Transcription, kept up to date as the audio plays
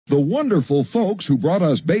The wonderful folks who brought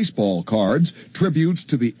us baseball cards, tributes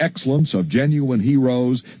to the excellence of genuine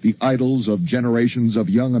heroes, the idols of generations of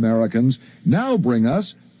young Americans, now bring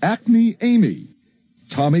us Acne Amy,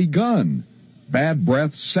 Tommy Gunn, Bad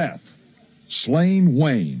Breath Seth, Slain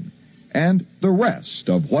Wayne, and the rest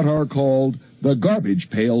of what are called the Garbage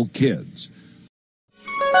Pail Kids.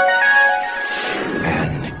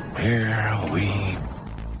 And here we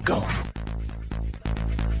go.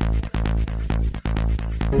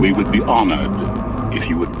 We would be honored if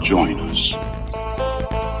you would join us.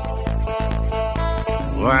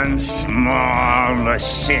 Once more, the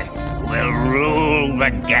Sith will rule the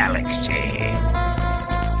galaxy.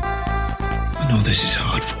 I know this is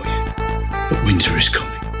hard for you, but winter is coming.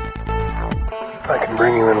 I can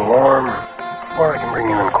bring you in warm, or I can bring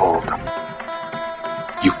you in cold.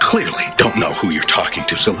 You clearly don't know who you're talking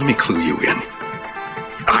to, so let me clue you in.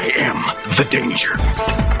 I am the danger.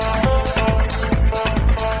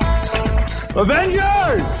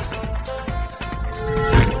 Avengers!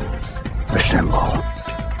 Assemble.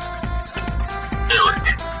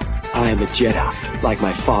 I am a Jedi, like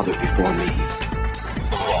my father before me.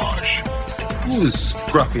 Who's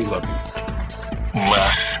scruffy looking?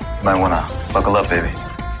 Les. Might wanna buckle up, baby.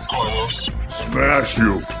 Carlos. Smash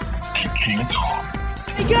you. King Tom.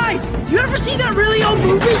 Hey guys, you ever seen that really old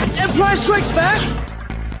movie, Empire Strikes Back?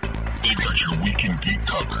 They got your weekend geek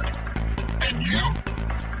covered. And you're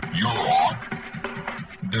on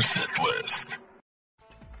the Sith List.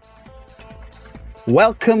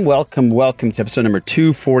 Welcome to episode number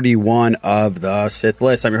 241 of the Sith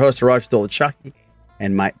List. I'm your host, Raj Dolachaki,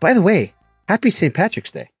 and by the way, happy St.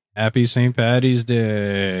 Patrick's Day. Happy St. Patty's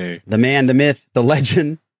Day. The man, the myth, the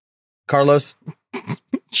legend, Carlos.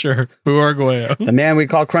 Sure. Boo Arguello. The man we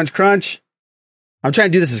call Crunch Crunch. I'm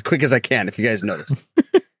trying to do this as quick as I can, if you guys noticed.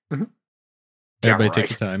 Everybody take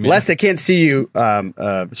your time. Yeah. Lest they can't see you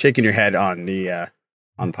shaking your head on the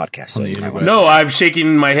podcast. So no, I'm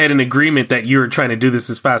shaking my head in agreement that you're trying to do this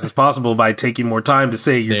as fast as possible by taking more time to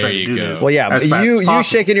say you're trying to do this. Well, yeah, but you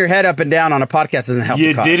shaking your head up and down on a podcast doesn't help.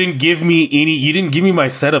 You didn't give me my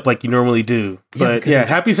setup like you normally do. But yeah,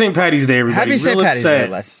 happy St. Patty's Day, everybody. Happy St. Patty's Day,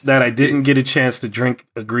 Les. That I didn't get a chance to drink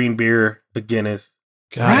a green beer, a Guinness.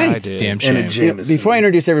 God, right. Damn shame. And a Jameson. Before I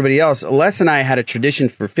introduce everybody else, Les and I had a tradition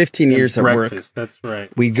for 15 years at work. That's right.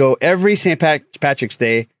 We go every St. Patrick's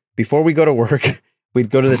Day before we go to work. We'd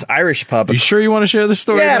go to this Irish pub. Are you sure you want to share this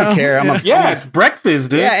story? Yeah, I don't care. It's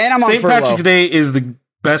breakfast, dude. Yeah, and I'm on St. Patrick's Day is the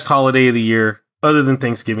best holiday of the year, other than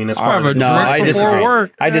Thanksgiving. As far as I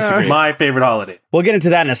disagree. I disagree. My favorite holiday. We'll get into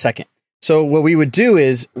that in a second. So what we would do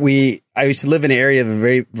is I used to live in an area of a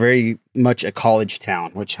very, very much a college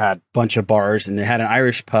town, which had a bunch of bars, and they had an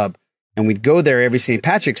Irish pub, and we'd go there every St.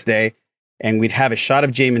 Patrick's Day, and we'd have a shot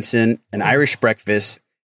of Jameson, an Irish breakfast,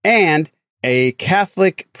 and a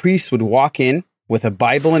Catholic priest would walk in with a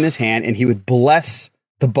Bible in his hand, and he would bless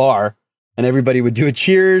the bar, and everybody would do a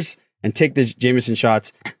cheers and take the Jameson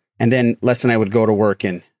shots, and then Les and I would go to work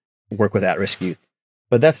and work with at-risk youth.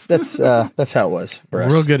 But that's how it was for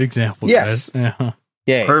us. Real good example. Yes. Guys.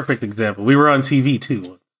 Yeah. Perfect example. We were on TV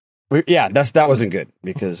too. That wasn't good,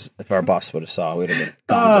 because if our boss would have saw, we'd have been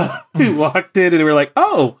gone. We walked in and we were like,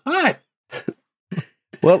 "Oh, hi."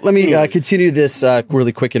 Well, let me continue this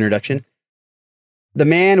really quick introduction. The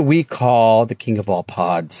man we call the king of all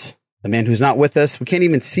pods, the man who's not with us. We can't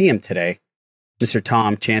even see him today. Mr.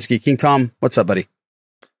 Tom Chansky. King Tom, what's up, buddy?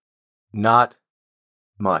 Not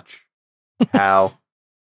much. How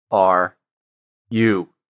are you,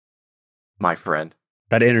 my friend?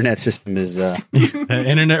 That internet system is... that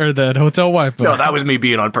internet or that hotel Wi-Fi. No, that was me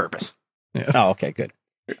being on purpose. Yes. Oh, okay, good.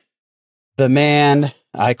 The man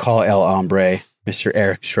I call El Hombre, Mr.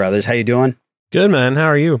 Eric Struthers. How you doing? Good, man. How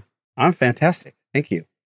are you? I'm fantastic. Thank you.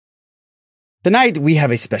 Tonight, we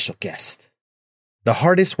have a special guest. The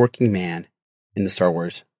hardest working man in the Star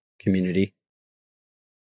Wars community.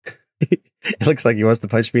 It looks like he wants to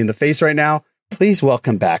punch me in the face right now. Please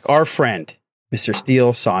welcome back our friend, Mr.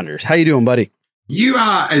 Steele Saunders. How you doing, buddy? You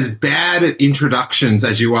are as bad at introductions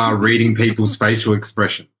as you are reading people's facial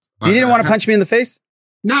expressions. You didn't want to punch me in the face?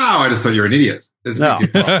 No, I just thought you were an idiot.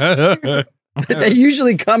 That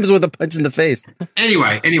usually comes with a punch in the face.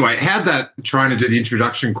 Anyway, how'd that trying to do the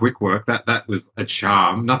introduction quick work? That was a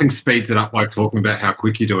charm. Nothing speeds it up like talking about how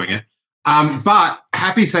quick you're doing it. But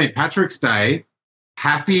happy St. Patrick's Day.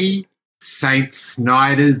 Happy St.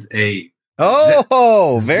 Snyder's Eve.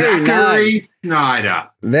 Oh, very Zachary nice. Snyder.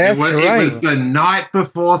 That's right. It was the night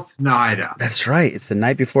before Snyder. That's right. It's the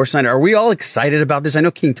night before Snyder. Are we all excited about this? I know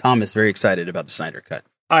King Tom is very excited about the Snyder Cut.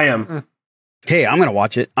 I am. Hey, I'm going to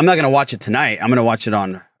watch it. I'm not going to watch it tonight. I'm going to watch it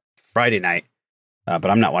on Friday night, but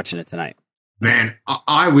I'm not watching it tonight. Man,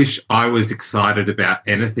 I wish I was excited about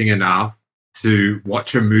anything enough to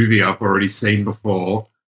watch a movie I've already seen before,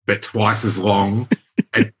 but twice as long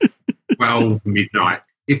at 12 midnight.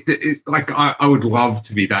 I would love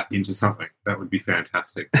to be that into something. That would be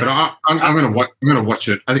fantastic. But I'm gonna watch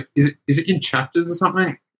it. I think is it in chapters or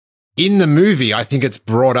something? In the movie, I think it's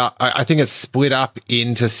brought up. I think it's split up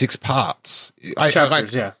into 6 parts.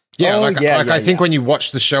 Chapters, yeah. Yeah, I think when you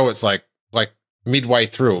watch the show, it's like midway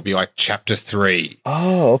through, it'll be like chapter 3.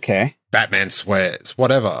 Oh, okay. Batman swears,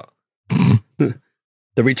 whatever. The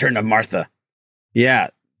Return of Martha. Yeah.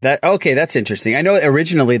 That's interesting. I know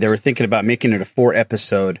originally they were thinking about making it a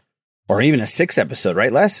 4-episode or even a 6-episode,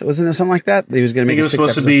 right, Les? Wasn't it something like that? He was going to make it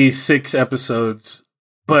supposed to be 6 episodes,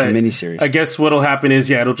 but a miniseries. I guess what'll happen is,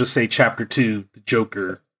 it'll just say chapter 2, the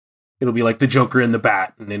Joker. It'll be like the Joker and the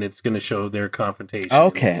Bat, and then it's going to show their confrontation.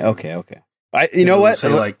 Okay. You know what? Say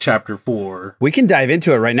like chapter 4. We can dive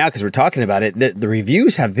into it right now because we're talking about it. The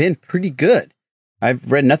reviews have been pretty good.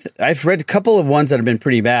 I've read a couple of ones that have been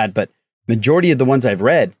pretty bad, but majority of the ones I've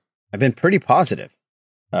read have been pretty positive.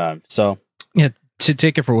 So yeah, to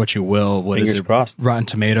take it for what you will. What fingers is it? Crossed. Rotten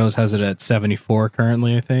Tomatoes has it at 74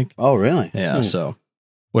 currently, I think. Oh, really? Yeah. So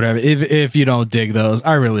whatever. If you don't dig those,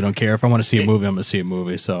 I really don't care. If I want to see a movie, I'm going to see a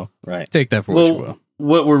movie. So take that for what you will.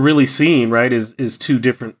 What we're really seeing, right, is two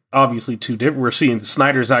different. We're seeing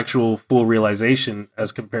Snyder's actual full realization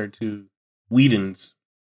as compared to Whedon's.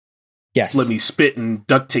 Yes. Let me spit and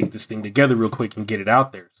duct tape this thing together real quick and get it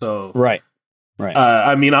out there. So right.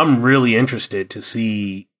 I mean, I'm really interested to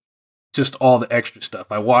see just all the extra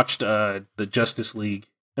stuff. I watched the Justice League.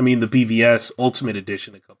 I mean, the BVS Ultimate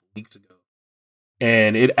Edition a couple weeks ago,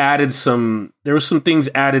 and it added there were some things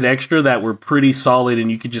added extra that were pretty solid, and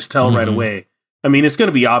you could just tell right away. I mean, it's going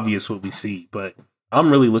to be obvious what we see, but I'm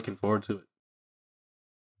really looking forward to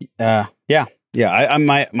it. Yeah.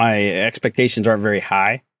 My expectations aren't very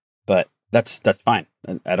high, but that's fine.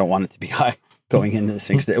 I don't want it to be high going into this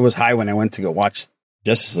thing. It was high when I went to go watch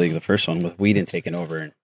Justice League, the first one, with Whedon taking over,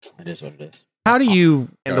 and it is what it is. How do you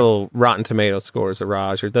handle Rotten Tomato scores,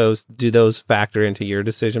 Raj? Do those factor into your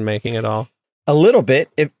decision making at all? A little bit.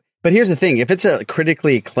 But here's the thing: if it's a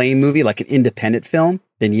critically acclaimed movie, like an independent film,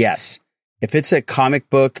 then yes. If it's a comic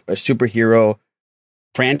book, a superhero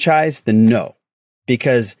franchise, then no,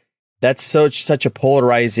 because that's such a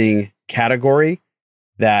polarizing category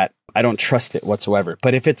that I don't trust it whatsoever.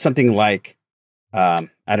 But if it's something like, I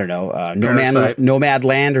don't know,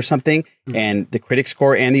 Nomadland or something, and the critic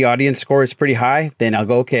score and the audience score is pretty high, then I'll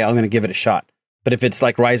go, okay, I'm going to give it a shot. But if it's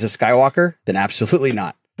like Rise of Skywalker, then absolutely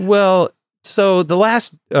not. Well, so the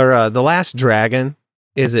last Dragon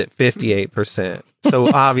is at 58%.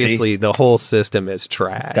 So obviously the whole system is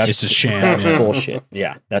trash. That's just a sham. That's bullshit.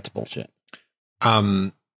 Yeah, that's bullshit.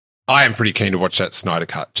 I am pretty keen to watch that Snyder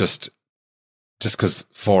cut just because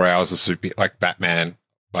 4 hours of Batman.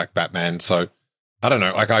 So I don't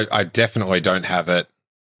know. I definitely don't have it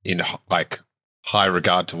in like high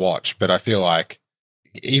regard to watch, but I feel like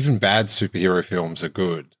even bad superhero films are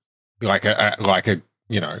good. Like a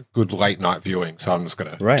good late night viewing. So I'm just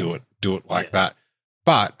gonna do it like that.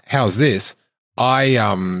 But how's this?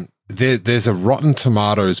 There's a Rotten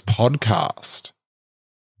Tomatoes podcast,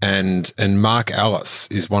 and Mark Ellis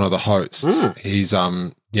is one of the hosts. He's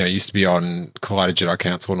used to be on Collider Jedi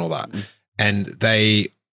Council and all that. And they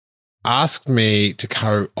asked me to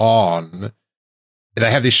go on. They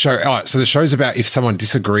have this show. Oh, so the show's about if someone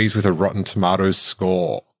disagrees with a Rotten Tomatoes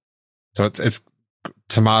score. So it's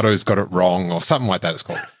Tomatoes got it wrong or something like that it's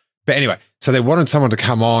called. But anyway, so they wanted someone to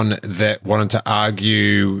come on that wanted to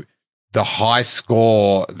argue the high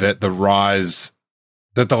score that The Last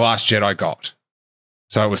Jedi got.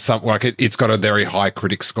 So it was something like it's got a very high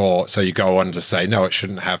critic score. So you go on to say, no, it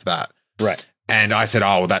shouldn't have that. Right. And I said,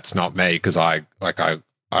 oh, well, that's not me because I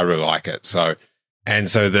really like it. So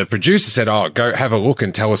the producer said, oh, go have a look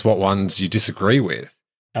and tell us what ones you disagree with.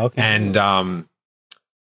 Okay. And,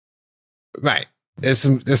 mate, there's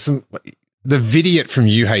some, the Vidiot from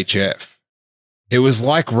UHF, it was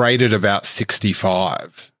like rated about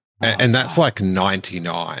 65 and that's like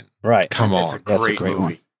 99. Right. Come on. That's a great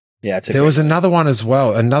one. Yeah. There was another one as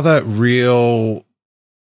well. Another real,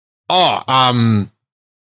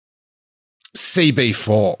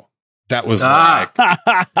 CB4. That was like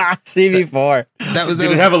CB4.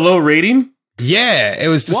 Did it have a low rating? Yeah, it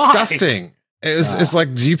was disgusting. It was. It's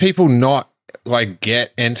like, do you people not like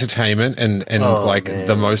get entertainment and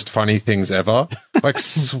the most funny things ever? Like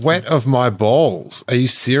sweat of my balls. Are you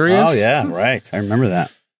serious? Oh yeah, right. I remember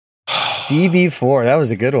that. CB4. That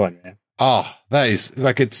was a good one, man. Oh, that is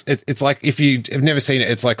like it's like if you have never seen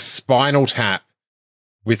it, it's like Spinal Tap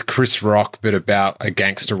with Chris Rock, but about a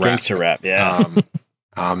gangster rap. Gangster rap, yeah.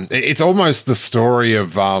 It's almost the story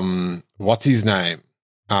of what's his name,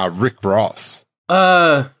 Rick Ross.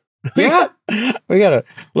 Yeah, we got a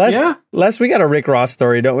Les. We got a Rick Ross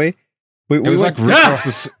story, don't we? It was like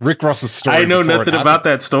Rick Ross's story. I know nothing about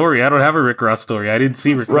that story. I don't have a Rick Ross story. I didn't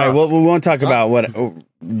see Rick Ross. Right. Well, we won't talk about what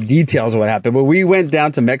details of what happened, but we went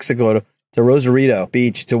down to Mexico to Rosarito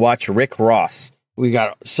Beach to watch Rick Ross. We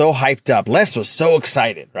got so hyped up. Les was so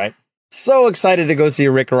excited, right? So excited to go see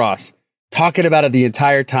Rick Ross. Talking about it the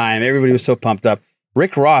entire time. Everybody was so pumped up.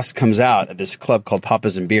 Rick Ross comes out at this club called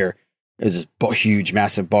Papa's and Beer. It was this huge,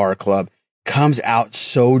 massive bar club. Comes out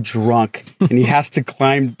so drunk and he has to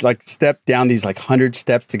climb, step down these 100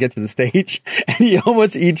 steps to get to the stage. And he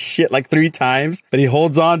almost eats shit 3 times, but he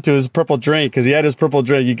holds on to his purple drink because he had his purple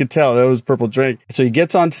drink. You could tell that was purple drink. So he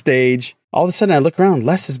gets on stage. All of a sudden I look around.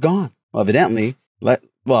 Les is gone. Well, evidently,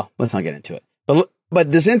 let's not get into it.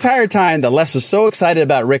 But this entire time that Les was so excited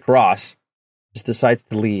about Rick Ross, just decides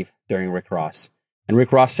to leave during Rick Ross. And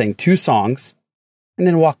Rick Ross sang 2 songs and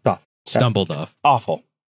then walked off. Stumbled off. Awful.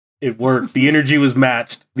 It worked. The energy was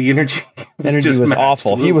matched. The energy was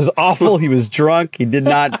awful. He was awful. He was drunk. He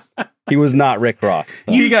was not Rick Ross.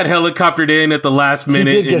 So. He got helicoptered in at the last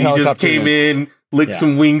minute and he just came in, licked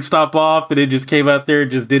some Wingstop off, and then just came out there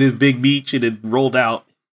and just did his big beach and it rolled out.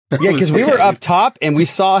 Yeah, because we were up top and we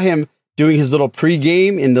saw him doing his little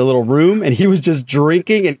pregame in the little room and he was just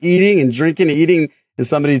drinking and eating and drinking and eating. And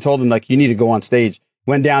somebody told him, you need to go on stage.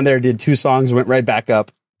 Went down there, did 2 songs, went right back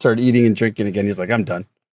up, started eating and drinking again. He's like, I'm done.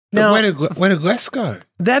 Now, where did Les go?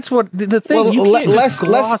 That's what the thing. Well, you can't just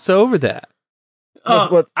gloss over that.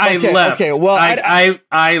 I left. Okay, well,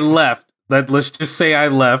 I left. Let's just say I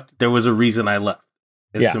left. There was a reason I left.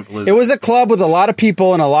 Simple as it was a club with a lot of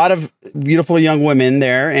people and a lot of beautiful young women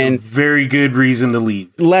there, and very good reason to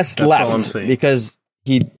leave. Les left because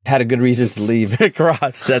he had a good reason to leave Rick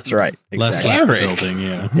Ross. That's right. Exactly. Les left the building.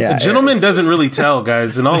 Yeah. A gentleman doesn't really tell,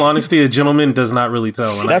 guys. In all honesty, a gentleman does not really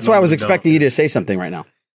tell. That's why I was expecting you to say something right now.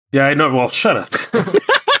 Yeah, I know. Well, shut up.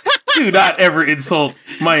 Do not ever insult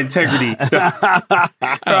my integrity.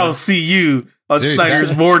 I'll see you on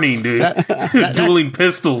Snyder's morning, dude. Dueling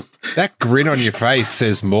pistols. That grin on your face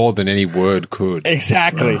says more than any word could.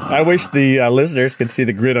 Exactly. I wish the listeners could see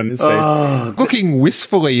the grin on his face. Looking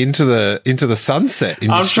wistfully into the sunset.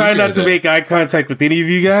 I'm trying not to make eye contact with any of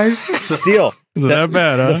you guys. Steele. Is that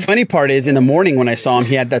bad, huh? The funny part is in the morning when I saw him,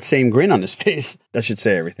 he had that same grin on his face. That should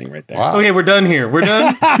say everything right there. Wow. Okay, we're done here. We're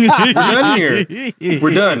done. We're done here.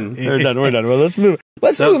 We're done. We're done. Well, let's move.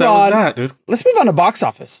 Let's move on. Let's move on to box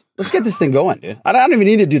office. Let's get this thing going, dude. I don't even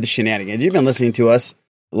need to do the shenanigans. You've been listening to us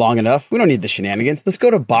long enough. We don't need the shenanigans. Let's go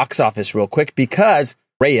to box office real quick because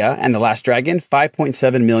Raya and the Last Dragon,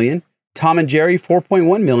 5.7 million. Tom and Jerry,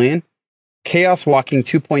 4.1 million. Chaos Walking,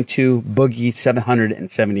 2.2. Boogie,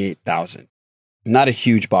 778,000. Not a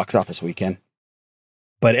huge box office weekend,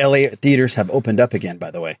 but LA theaters have opened up again, by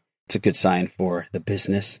the way. It's a good sign for the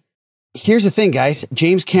business. Here's the thing, guys.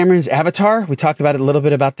 James Cameron's Avatar, we talked about it a little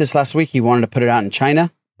bit about this last week. He wanted to put it out in China.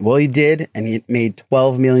 Well, he did, and it made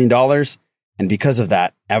 $12 million. And because of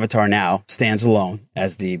that, Avatar now stands alone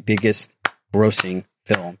as the biggest grossing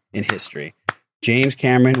film in history. James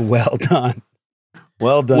Cameron, well done.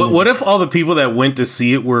 Well done. What if all the people that went to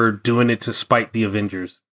see it were doing it to spite the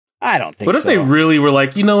Avengers? I don't think so. What if they really were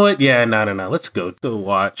like, you know what? Yeah, no. Let's go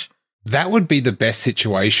watch. That would be the best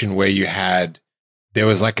situation where there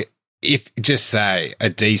was if just say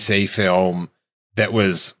a DC film that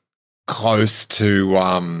was close to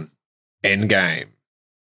Endgame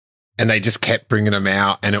and they just kept bringing them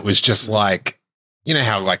out and it was just you know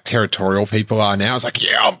how territorial people are now. It's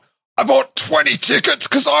I bought 20 tickets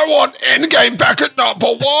because I want Endgame back at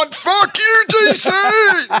number 1. Fuck you,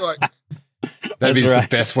 DC! That'd be the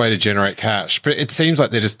best way to generate cash. But it seems like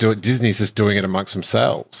they're just Disney's just doing it amongst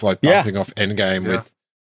themselves, bumping off Endgame with.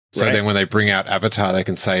 So then when they bring out Avatar, they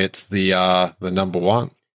can say it's the number 1.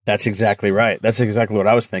 That's exactly right. That's exactly what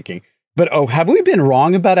I was thinking. But have we been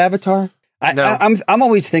wrong about Avatar? No. I'm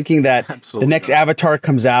always thinking that the next Avatar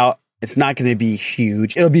comes out, it's not going to be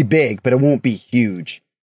huge. It'll be big, but it won't be huge.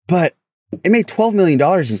 But it made $12 million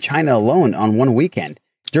in China alone on one weekend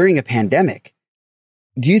during a pandemic.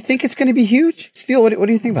 Do you think it's going to be huge? Steele, what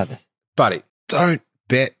do you think about this? Buddy, don't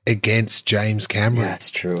bet against James Cameron. Yeah, that's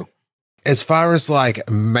true. As far as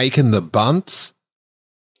making the bunts,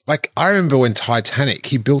 I remember when Titanic,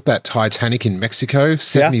 he built that Titanic in Mexico,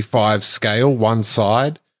 75 scale, one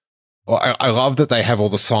side. I love that they have all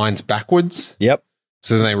the signs backwards. Yep.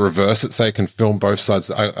 So then they reverse it so they can film both sides.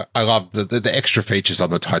 I love the extra features on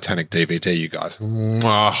the Titanic DVD, you guys.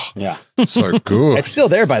 Mwah. Yeah. So good. It's still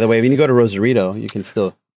there, by the way. When you go to Rosarito, you can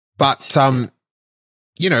still. But,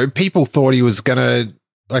 you know, people thought he was going to,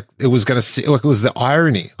 like, it was the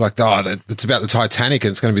irony. Like, it's about the Titanic and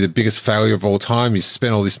it's going to be the biggest failure of all time. He's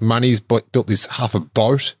spent all this money. He's built this half a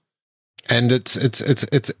boat. And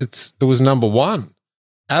it was number one.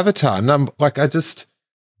 Avatar,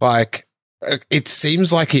 it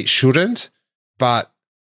seems like it shouldn't, but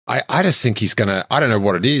I just think he's going to, I don't know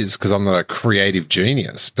what it is because I'm not a creative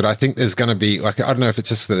genius, but I think there's going to be, like, I don't know if it's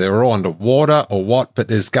just that they're all underwater or what, but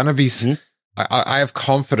there's going to be, I have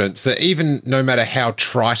confidence that even no matter how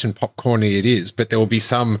trite and popcorny it is, but there will be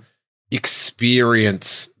some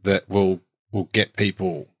experience that will get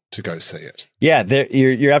people to go see it. Yeah,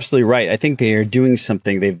 you're absolutely right. I think they are doing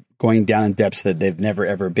something. They've going down in depths that they've never,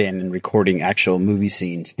 ever been and recording actual movie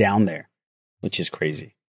scenes down there, which is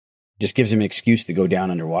crazy. Just gives them an excuse to go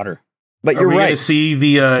down underwater. But you're right. Are we going to see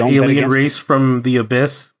the alien race from the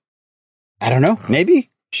abyss? I don't know.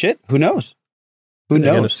 Maybe. Shit. Who knows? Who knows?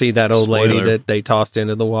 Going to see that old lady that they tossed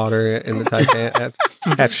into the water in the Titanic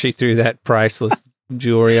after she threw that priceless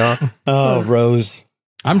jewelry off. Oh, Rose.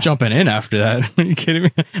 I'm jumping in after that. Are you kidding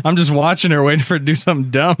me? I'm just watching her waiting for her to do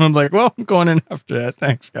something dumb. I'm like, well, I'm going in after that.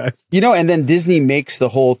 Thanks, guys. You know, and then Disney makes the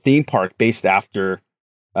whole theme park based after,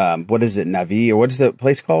 what is it, Navi? Or what's the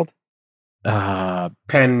place called?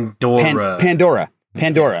 Pandora.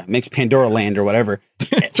 Pandora. Makes Pandora Land or whatever.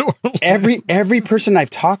 Every person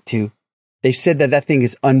I've talked to, they've said that thing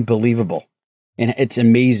is unbelievable. And it's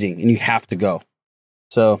amazing. And you have to go.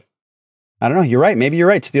 So, I don't know. You're right. Maybe you're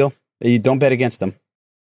right, Steele. You don't bet against them.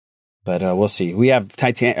 But we'll see. We have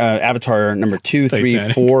Avatar number 2,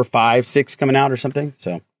 3, 4, 5, 6 coming out or something.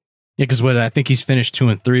 So yeah, because I think he's finished 2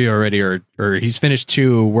 and 3 already, or he's finished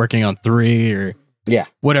 2, working on 3, or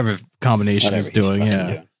whatever combination he's doing.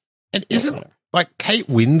 Yeah, and isn't like Kate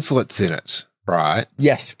Winslet's in it, right?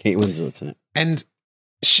 Yes, Kate Winslet's in it, and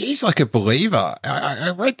she's like a believer. I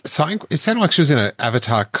read something. It sounded like she was in an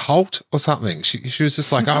Avatar cult or something. She was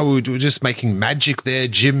just like, oh, we're just making magic there.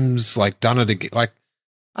 Jim's like done it again, like.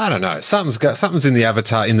 I don't know. Something's in the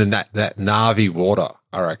Avatar in that Na'vi water,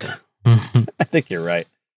 I reckon. I think you're right.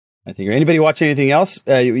 Anybody watch anything else?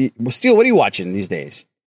 Steele, what are you watching these days?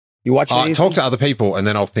 You watching anything? Talk to other people and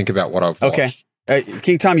then I'll think about what I've watched. Okay.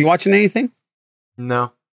 King Tom, you watching anything?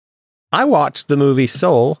 No. I watched the movie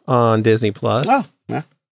Soul on Disney Plus. Oh, yeah.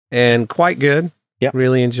 And quite good. Yep.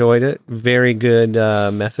 Really enjoyed it. Very good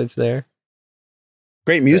message there.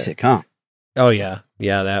 Great music, huh? Oh, yeah.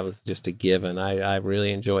 Yeah, that was just a given. I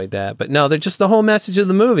really enjoyed that. But no, just the whole message of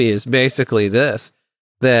the movie is basically this,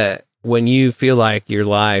 that when you feel like your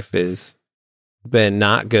life has been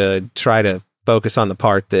not good, try to focus on the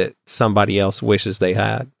part that somebody else wishes they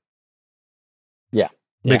had. Yeah.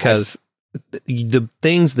 Because the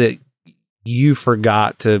things that you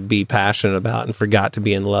forgot to be passionate about and forgot to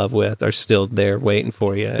be in love with are still there waiting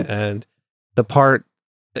for you. And the parts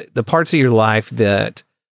of your life that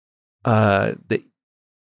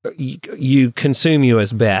you consume you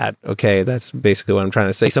as bad. Okay. That's basically what I'm trying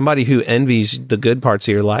to say. Somebody who envies the good parts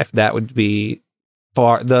of your life, that would be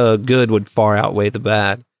the good would far outweigh the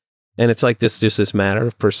bad. And it's like just this matter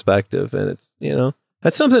of perspective. And it's,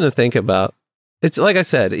 that's something to think about. It's like I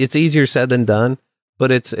said, it's easier said than done,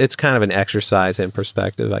 but it's kind of an exercise in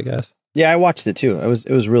perspective, I guess. Yeah. I watched it too. It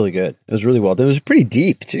was really good. It was really well done. It was pretty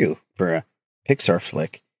deep too for a Pixar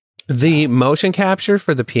flick. The motion capture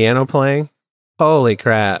for the piano playing, holy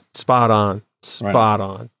crap! Spot on.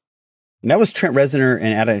 And that was Trent Reznor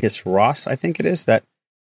and Atticus Ross, I think it is, that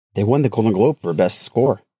they won the Golden Globe for best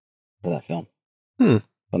score for that film. If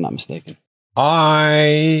I'm not mistaken.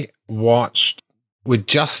 We'd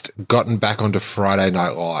just gotten back onto Friday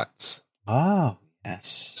Night Lights. Oh,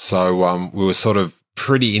 yes. So we were sort of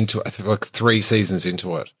pretty into it, I think like 3 seasons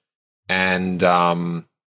into it, and then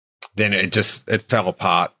it fell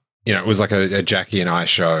apart. It was like a Jackie and I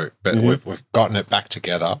show, but we've gotten it back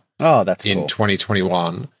together. Oh, that's in cool.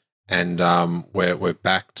 2021, and we're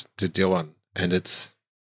back to Dylan, and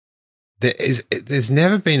there's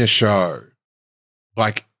never been a show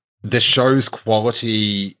like the show's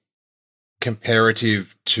quality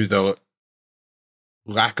comparative to the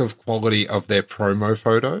lack of quality of their promo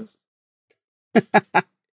photos.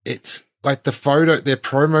 It's like their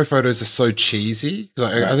promo photos are so cheesy.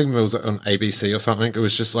 I think it was on ABC or something. It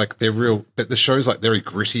was just like they're real, but the show's like very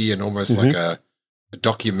gritty and almost like a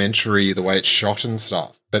documentary, the way it's shot and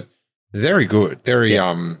stuff. But very good, very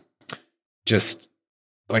just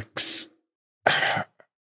like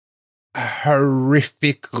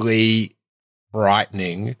horrifically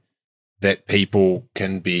frightening that people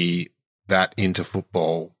can be that into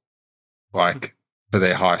football, like for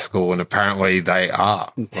their high school, and apparently they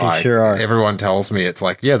are. They sure are. Everyone tells me it's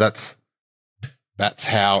like, yeah, that's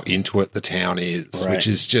how into it the town is, which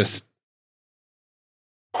is just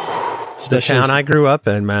the town I grew up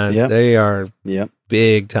in, man. Yep. They are Yep.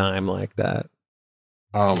 big time like that.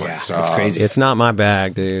 Oh my stars. It's crazy. It's not my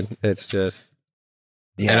bag, dude. It's just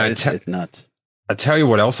it's nuts. I tell you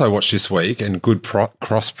what else I watched this week, and good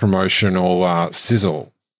cross promotional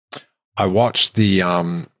sizzle. I watched the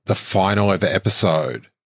final ever episode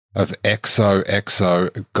of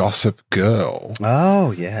XOXO Gossip Girl.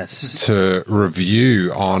 Oh yes, to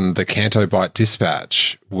review on the Canto Bite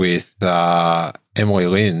Dispatch with Emily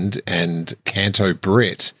Lind and Canto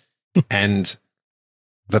Britt, and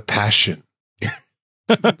the passion,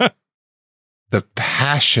 the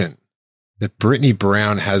passion that Brittany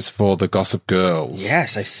Brown has for the Gossip Girls.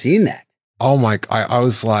 Yes, I've seen that. Oh my! I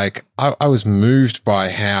was like, I was moved by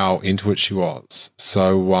how into it she was.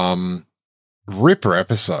 So, ripper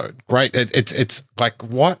episode, great. It's like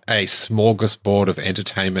what a smorgasbord of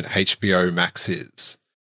entertainment HBO Max is.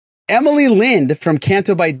 Emily Lind from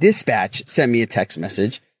Canto by Dispatch sent me a text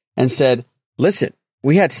message and said, "Listen,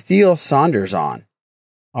 we had Steele Saunders on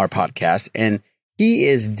our podcast, and he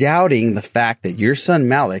is doubting the fact that your son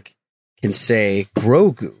Malik can say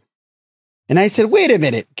Grogu." And I said, wait a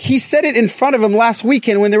minute. He said it in front of him last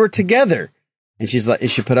weekend when they were together. And she's like,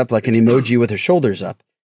 and she put up like an emoji with her shoulders up.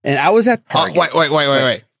 And I was at Target.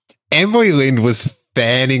 Wait. Emily Lind was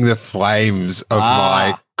fanning the flames of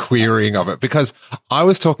my querying of it, because I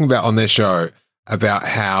was talking about on their show about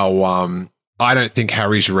how I don't think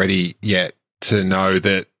Harry's ready yet to know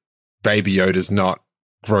that Baby Yoda's not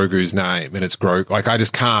Grogu's name and it's Grogu. Like, I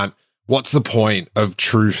just can't. What's the point of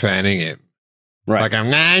true fanning him? Right. Like,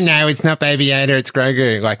 no, it's not Baby Yoda, it's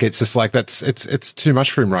Grogu. Like, it's just like, it's too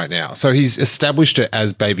much for him right now. So he's established it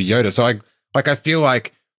as Baby Yoda. So I feel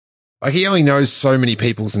like he only knows so many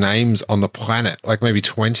people's names on the planet, like maybe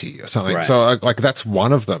 20 or something. Right. So like that's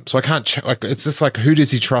one of them. So I can't like, it's just like, who does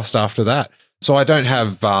he trust after that? So I don't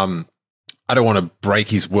have, I don't want to break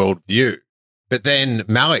his worldview. But then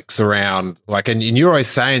Malik's around, like, and you're always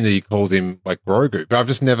saying that he calls him like Grogu, but I've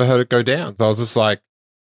just never heard it go down. So I was just like,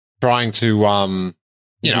 trying to, I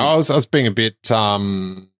was being a bit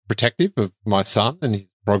protective of my son and his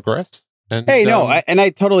progress. And,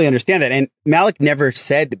 I totally understand that. And Malik never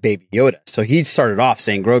said Baby Yoda, so he started off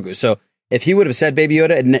saying Grogu. So if he would have said Baby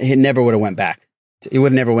Yoda, he never would have went back. He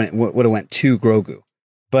would have went to Grogu.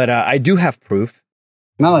 But I do have proof.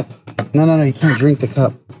 Malik, no, you can't drink the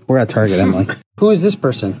cup. We're at Target, Emily. Who is this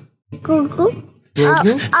person? Grogu.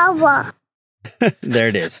 Grogu. There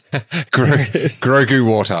it is. Grogu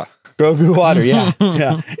water. Grogu water, yeah.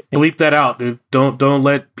 Yeah. Bleep that out, dude. Don't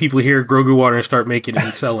let people hear Grogu water and start making it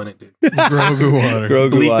and selling it, dude. Grogu water.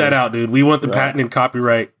 Bleep that out, dude. We want the patent and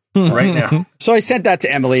copyright right now. So I sent that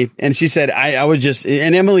to Emily, and she said, I was just,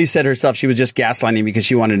 and Emily said herself, she was just gaslighting because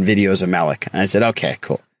she wanted videos of Malik. And I said, okay,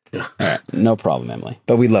 cool. All right, no problem, Emily.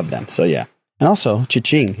 But we love them, so yeah. And also,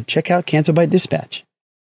 cha-ching, check out Canto by Dispatch.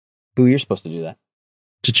 Boo, you're supposed to do that.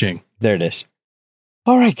 Cha-ching. There it is.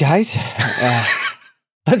 All right, guys.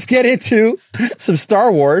 Let's get into some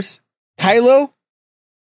Star Wars. Kylo,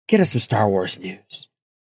 get us some Star Wars news.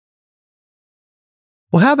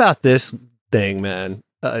 Well, how about this thing, man?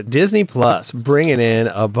 Disney Plus bringing in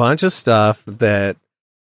a bunch of stuff that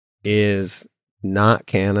is not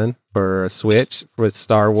canon for a Switch with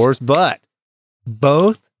Star Wars, but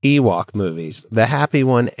both Ewok movies, the happy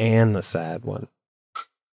one and the sad one.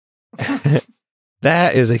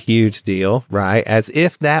 That is a huge deal, right? As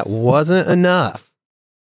if that wasn't enough.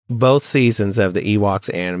 Both seasons of the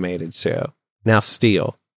Ewoks animated show. Now,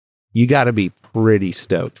 Steele, you got to be pretty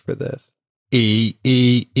stoked for this. Ewoks,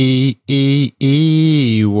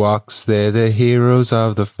 they're the heroes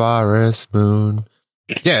of the forest moon.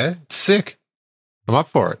 Yeah, it's sick. I'm up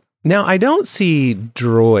for it. Now, I don't see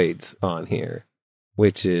droids on here,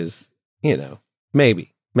 which is,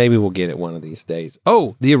 maybe we'll get it one of these days.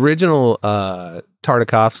 Oh, the original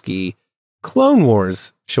Tartakovsky Clone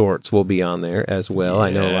Wars shorts will be on there as well. Yes.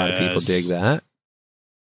 I know a lot of people dig that.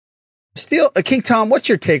 Still, King Tom, what's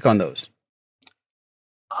your take on those?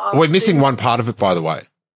 We're missing one part of it, by the way.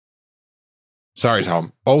 Sorry,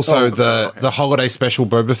 Tom. Also, the holiday special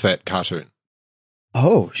Boba Fett cartoon.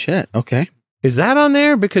 Oh, shit. Okay. Is that on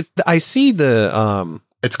there? Because I see the...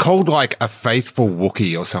 It's called like A Faithful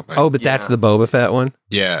Wookiee or something. Oh, but that's the Boba Fett one?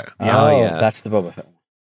 Yeah. Oh, yeah. That's the Boba Fett one.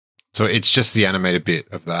 So it's just the animated bit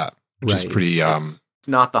of that, which is pretty... It's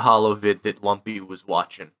not the holo vid that Lumpy was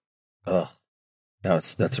watching. Ugh.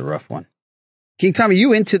 That's a rough one. King Tom, are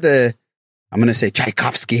you into the... I'm going to say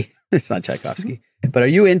Tchaikovsky It's not Tchaikovsky. But are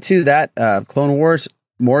you into that Clone Wars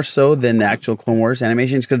more so than the actual Clone Wars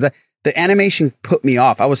animations? Because the animation put me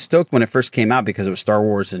off. I was stoked when it first came out because it was Star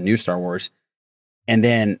Wars and new Star Wars. And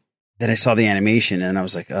then I saw the animation and I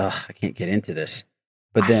was like, ugh, I can't get into this.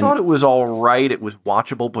 But then I thought it was all right. It was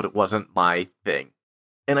watchable, but it wasn't my thing.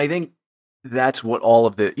 And I think that's what all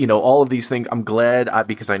of these things, I'm glad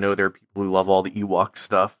because I know there are people who love all the Ewok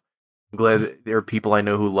stuff. I'm glad there are people I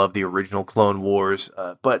know who love the original Clone Wars.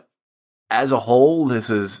 But as a whole,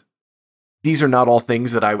 these are not all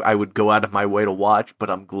things that I would go out of my way to watch, but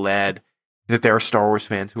I'm glad that there are Star Wars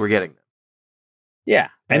fans who are getting them. Yeah.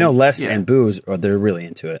 I know Les and Booze, they're really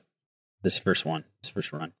into it. This first run.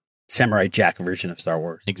 Samurai Jack version of Star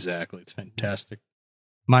Wars. Exactly. It's fantastic.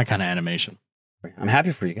 My kind of animation. I'm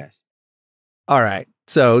happy for you guys. All right.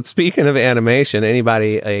 So speaking of animation,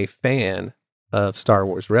 anybody a fan of Star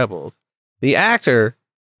Wars Rebels? The actor,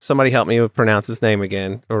 somebody help me pronounce his name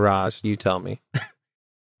again. Or Raj, you tell me.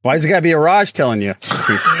 Why is it gotta be a Raj telling you?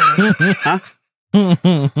 Huh?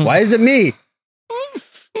 Why is it me?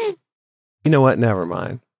 You know what? Never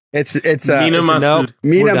mind. It's Mina Masood.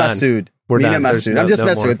 Mina Masood. We're Mina done. Masood. I'm just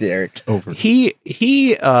messing with you, Eric. Over. He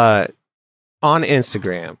on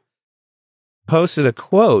Instagram posted a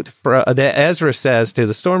quote that Ezra says to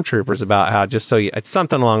the stormtroopers about how it's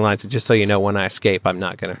something along the lines of just so you know, when I escape, I'm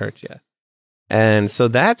not going to hurt you. And so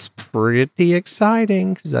that's pretty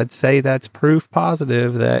exciting because I'd say that's proof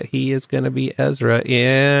positive that he is going to be Ezra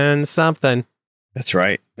in something. That's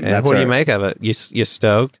right. And what do you make of it? You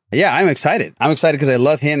stoked? Yeah, I'm excited. I'm excited because I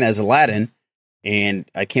love him as Aladdin, and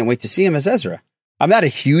I can't wait to see him as Ezra. I'm not a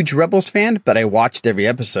huge Rebels fan, but I watched every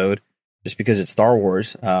episode just because it's Star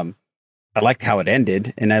Wars. I liked how it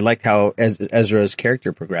ended, and I liked how Ezra's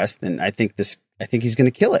character progressed, and I think he's going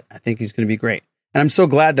to kill it. I think he's going to be great. And I'm so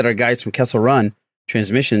glad that our guys from Kessel Run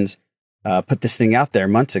Transmissions put this thing out there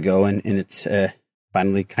months ago, and it's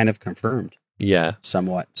finally kind of confirmed. Yeah.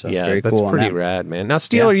 Somewhat. So yeah, very that's cool. Pretty rad, man. Now,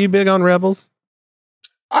 Steele, are you big on Rebels?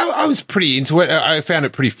 I was pretty into it. I found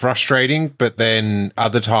it pretty frustrating, but then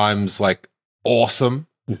other times, like, awesome.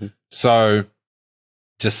 Mm-hmm. So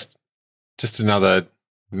just another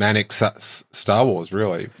manic Star Wars,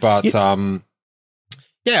 really. But it's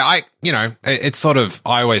sort of,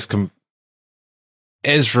 I always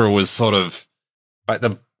Ezra was sort of like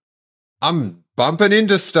I'm bumping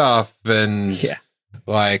into stuff, and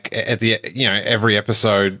like at the every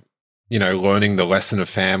episode, learning the lesson of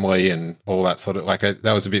family and all that sort of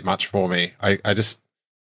that was a bit much for me. I just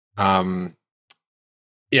I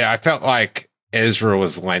felt like Ezra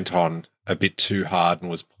was lent on a bit too hard and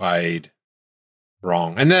was played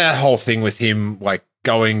wrong. And that whole thing with him like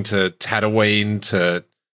going to Tatooine to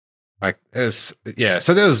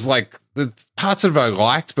so there was like the parts of it I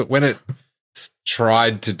liked, but when it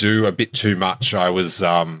tried to do a bit too much, I was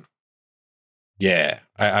I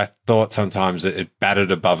thought sometimes it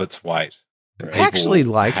battered above its weight. I actually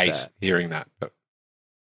like hearing that. But.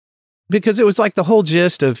 Because it was like the whole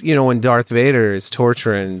gist of, when Darth Vader is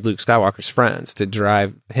torturing Luke Skywalker's friends to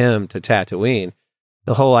drive him to Tatooine.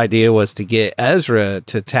 The whole idea was to get Ezra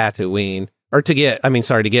to Tatooine, or to get Luke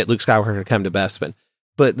Skywalker to come to Bespin.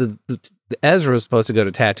 But the Ezra was supposed to go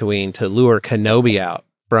to Tatooine to lure Kenobi out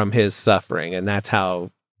from his suffering, and that's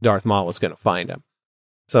how Darth Maul was going to find him.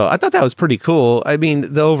 So I thought that was pretty cool. I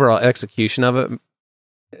mean, the overall execution of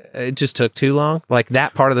it just took too long. Like,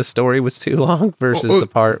 that part of the story was too long versus the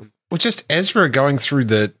part... Well, just Ezra going through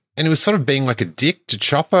and it was sort of being like a dick to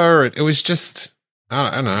Chopper. It was just...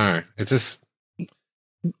 I don't know. It just...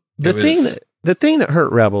 The thing that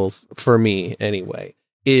hurt Rebels, for me anyway,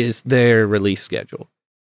 is their release schedule.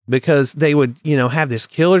 Because they would, have this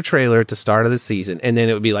killer trailer at the start of the season, and then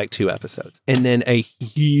it would be like 2 episodes, and then a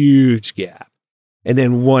huge gap, and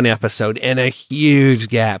then 1 episode, and a huge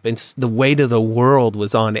gap. And the weight of the world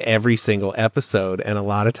was on every single episode, and a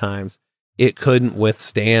lot of times it couldn't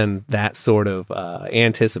withstand that sort of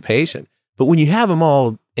anticipation. But when you have them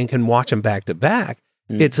all and can watch them back to back,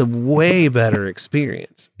 it's a way better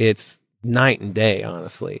experience. It's night and day,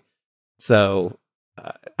 honestly. So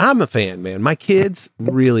I'm a fan, man. My kids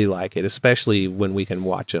really like it, especially when we can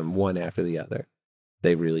watch them one after the other.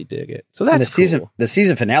 They really dig it. So that's cool. The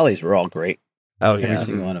season finales were all great. Oh, yeah. Every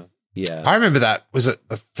single one of them. Yeah. I remember that. Was it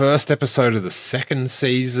the first episode of the second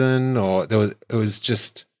season, or there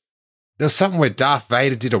was something where Darth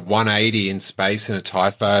Vader did a 180 in space in a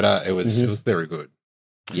TIE fighter. It was very good.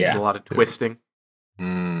 Yeah. A lot of twisting.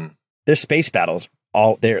 Their space battles,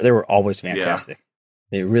 they were always fantastic.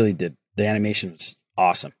 Yeah. They really did. The animation was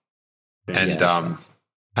awesome. And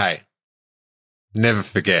hey, never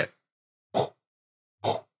forget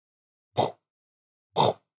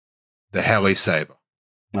the heli saber.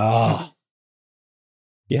 Oh,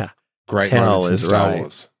 yeah. Great Hell moments in is Star right.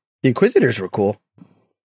 Wars. the Inquisitors were cool.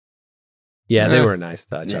 Yeah, they Yeah. were a nice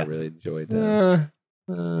touch. I Yeah. really enjoyed them.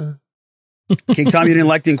 King Tom, you didn't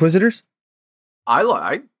like the Inquisitors? I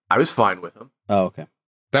was fine with them. Oh, okay.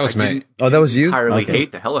 That was I me. didn't- Oh, that was you? Entirely Okay.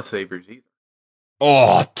 hate the Hella Sabers either.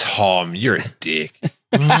 Oh, Tom, you're a dick.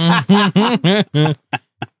 I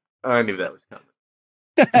knew that was coming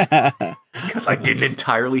because I didn't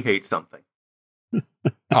entirely hate something.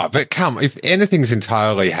 Oh, but come, if anything's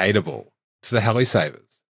entirely hateable, it's the Heli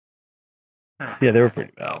Sabers. Yeah, they were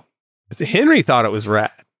pretty bad. So Henry thought it was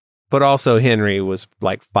rad, but also Henry was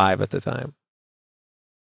like 5 at the time.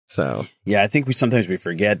 So Yeah, I think we sometimes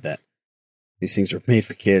forget that these things are made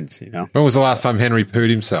for kids, you know? When was the last time Henry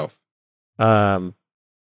pooed himself?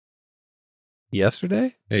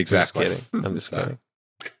 Yesterday? Exactly. I'm just kidding. I'm just So-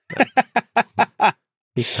 kidding.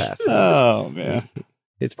 He's passed. Oh, man.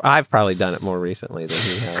 I've probably done it more recently than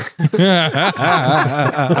he has.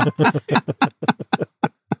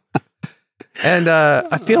 And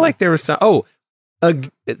I feel like there was some.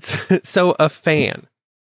 So a fan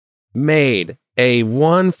made a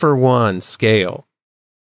 1-for-1 scale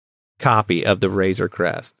copy of the Razor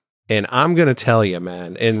Crest, and I'm gonna tell you,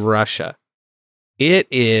 man, in Russia, it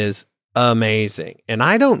is amazing. And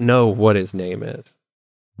I don't know what his name is,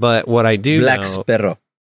 but what I do Black know, Sparrow.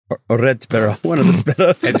 Or Red Sparrow. One of the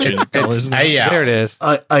sparrows. It's Ayal. there it is.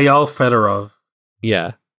 Ayal Fedorov.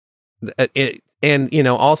 Yeah. And, you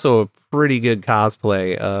know, also a pretty good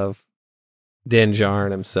cosplay of Din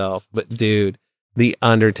Djarin himself. But, dude, the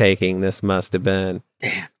undertaking this must have been.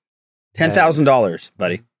 $10,000,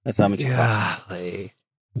 buddy. That's how much it costs. Golly.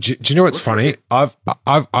 Do you know what's funny? I've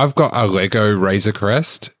got a Lego Razor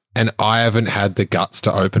Crest, and I haven't had the guts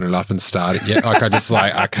to open it up and start it yet. Like I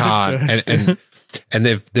can't. And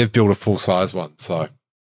they've built a full size one, so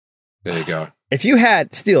there you go. If you had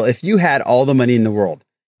all the money in the world,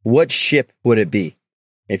 what ship would it be?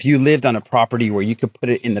 If you lived on a property where you could put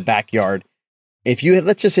it in the backyard,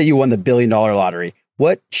 let's just say you won the $1 billion lottery,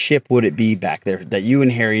 what ship would it be back there that you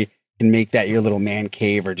and Harry can make that your little man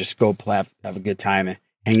cave or just go have a good time and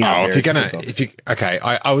hang out there?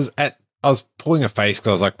 I was pulling a face because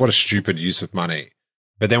I was like, what a stupid use of money.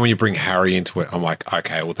 But then when you bring Harry into it, I'm like,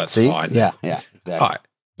 okay, well, that's fine. Yeah, exactly. All right.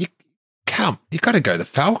 You got to go the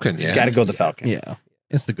Falcon, yeah? You got to go the Falcon. Yeah,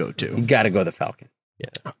 it's the go-to. You got to go the Falcon. Yeah.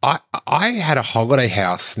 I had a holiday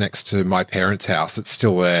house next to my parents' house. It's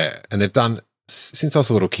still there. And they've done, since I was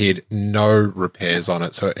a little kid, no repairs on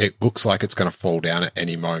it. So it looks like it's going to fall down at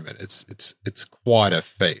any moment. It's quite a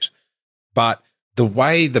feat. But the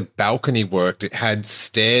way the balcony worked, it had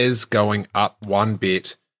stairs going up one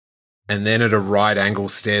bit and then at a right angle,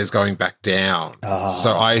 stairs going back down. Oh.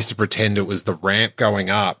 So I used to pretend it was the ramp going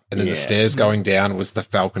up and then the stairs going down was the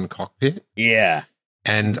Falcon cockpit. Yeah.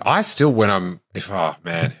 And I still, if I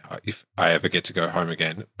ever get to go home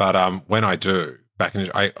again, but when I do,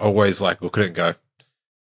 I always like look at it and go,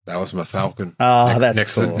 that was my Falcon. Oh,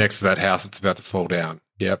 that's cool. Next to that house, it's about to fall down.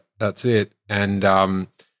 Yep, that's it. And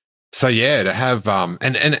so yeah, to have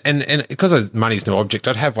and because money's no object,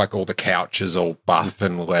 I'd have like all the couches all buff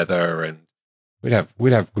and leather, and we'd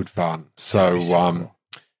have good fun. So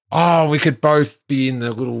we could both be in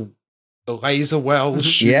the laser wells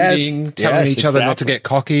shooting, telling each other not to get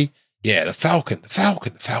cocky. Yeah, the Falcon.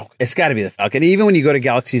 It's got to be the Falcon. Even when you go to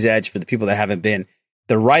Galaxy's Edge, for the people that haven't been,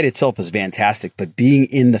 the ride itself is fantastic, but being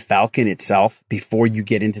in the Falcon itself before you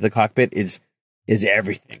get into the cockpit is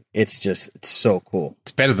everything. It's so cool.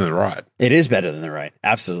 It's better than the ride. It is better than the ride.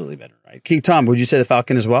 Absolutely better than the ride. King Tom, would you say the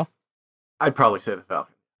Falcon as well? I'd probably say the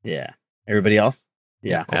Falcon. Yeah. Everybody else?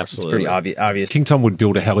 Yeah, absolutely. It's pretty obvious. King Tom would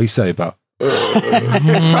build a heli saber. You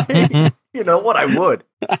know what? I would.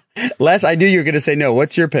 Les, I knew you were going to say no.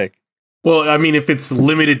 What's your pick? Well, I mean, if it's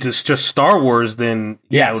limited to just Star Wars, then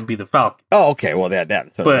it would be the Falcon. Oh, okay. Well,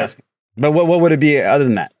 that's what I'm asking. But what would it be other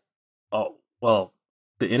than that? Oh, well,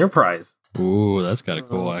 the Enterprise. Ooh, that's kind of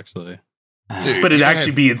cool, actually. Dude, but it'd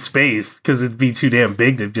actually be in space because it'd be too damn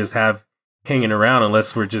big to just have hanging around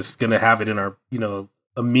unless we're just going to have it in our,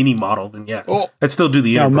 a mini model. Then I'd still do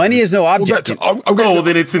the Enterprise. Money is no object.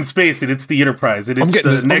 Then it's in space and it's the Enterprise. And it's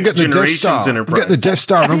the next generation's Enterprise. I'm getting the Death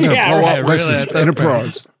Star and I'm going to blow up Les's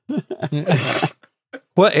Enterprise.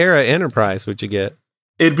 What era Enterprise would you get?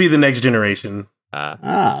 It'd be the next generation.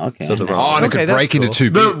 Okay. So the and it could break into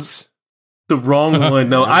 2 bits. The wrong one.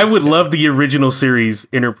 No, I would love the original series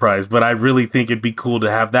Enterprise, but I really think it'd be cool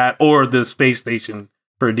to have that or the space station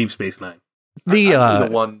for Deep Space Nine. The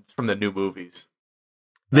ones from the new movies.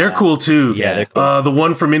 They're cool too. Yeah, they're cool. The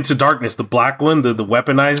one from Into Darkness, the black one, the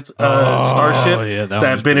weaponized starship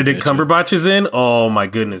that Benedict Cumberbatch is in. Oh my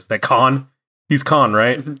goodness, that Khan. He's Khan,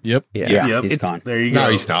 right? Yep. Yeah, he's Khan. There you go. No,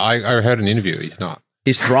 he's not. I heard an interview. He's not.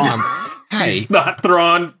 He's Thrawn. Hey, He's not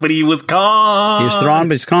Thrawn, but he was Khan. He was Thrawn,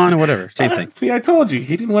 but he's Khan, or whatever. Same thing. See, I told you.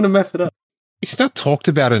 He didn't want to mess it up. it's not talked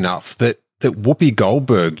about enough that Whoopi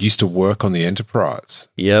Goldberg used to work on the Enterprise.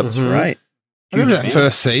 Yep, that's right. I remember that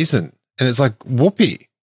first season, and it's like Whoopi.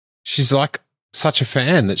 She's like such a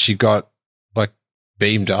fan that she got like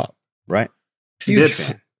beamed up. Right. Huge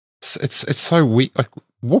fan. It's so weak. Like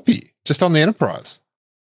Whoopi, just on the Enterprise.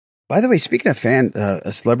 By the way, speaking of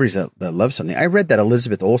celebrities that love something, I read that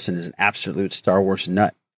Elizabeth Olsen is an absolute Star Wars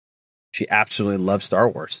nut. She absolutely loved Star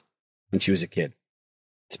Wars when she was a kid,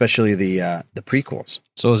 especially the prequels.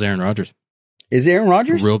 So is Aaron Rodgers. Is Aaron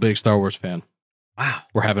Rodgers? Real big Star Wars fan. Wow.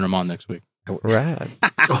 We're having him on next week. Rad.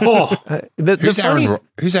 Who's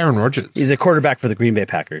Aaron Rodgers? He's a quarterback for the Green Bay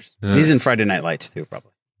Packers. Yeah. He's in Friday Night Lights too,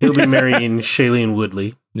 probably. He'll be marrying Shailene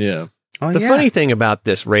Woodley. Yeah. Oh, the funny thing about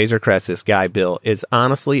this Razor Crest this guy built is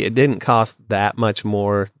honestly, it didn't cost that much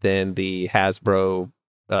more than the Hasbro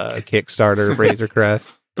Kickstarter Razor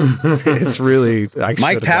Crest. It's really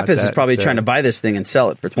Mike Pappas is probably trying to buy this thing and sell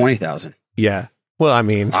it for $20,000. Yeah. Well, I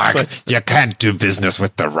mean, you can't do business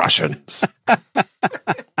with the Russians.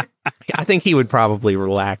 I think he would probably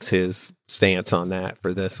relax his stance on that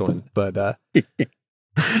for this one. But,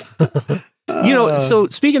 so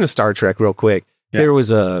speaking of Star Trek real quick, there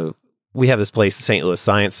was we have this place, the St. Louis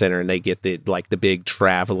Science Center, and they get the big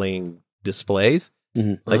traveling displays.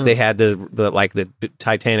 Mm-hmm. Like they had the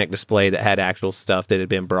Titanic display that had actual stuff that had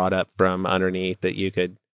been brought up from underneath that you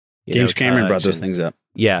could. James Cameron brought those things up.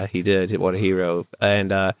 Yeah, he did. What a hero! And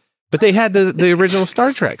but they had the original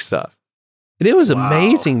Star Trek stuff, and it was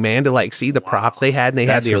amazing, man, to see the props they had. And they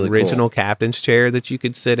had the original captain's chair that you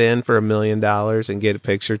could sit in for $1 million and get a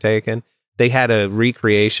picture taken. They had a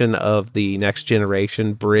recreation of the Next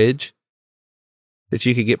Generation bridge that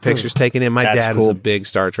you could get pictures taken in. My dad was a big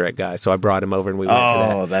Star Trek guy, so I brought him over and we went to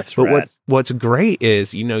that. Oh, that's but rad. What's great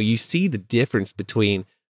is, you see the difference between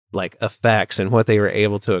effects and what they were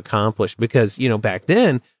able to accomplish because, back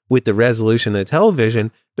then with the resolution of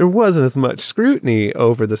television, there wasn't as much scrutiny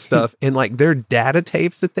over the stuff. And their data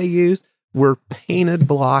tapes that they used were painted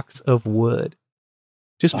blocks of wood,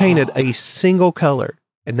 just painted a single color.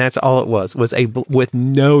 And that's all it was with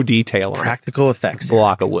no detail on practical effects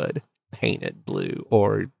block of wood. Painted blue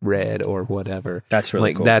or red or whatever. That's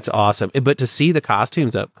really cool. That's awesome. But to see the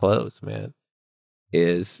costumes up close, man,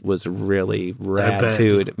 was really rad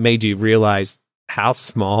too. It made you realize how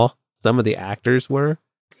small some of the actors were.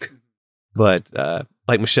 But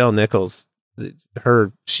Michelle Nichols,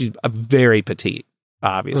 she's a very petite,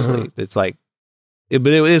 obviously. Mm-hmm. It's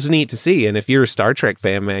but it was neat to see. And if you're a Star Trek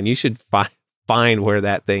fan, man, you should find where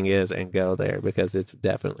that thing is and go there because it's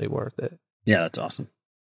definitely worth it. Yeah, that's awesome.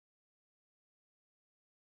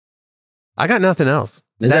 I got nothing else.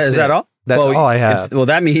 Is that all? That's all I have.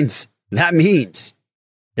 That means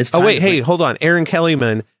it's time. Oh, wait. Hey, hold on. Erin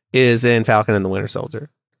Kellyman is in Falcon and the Winter Soldier.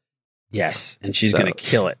 Yes. And she's going to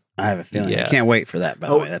kill it. I have a feeling. Yeah. I can't wait for that, by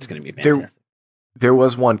the way. That's going to be fantastic. There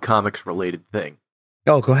was one comics related thing.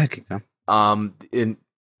 Oh, go ahead, King Tom. In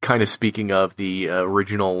kind of speaking of the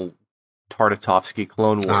original Tartakovsky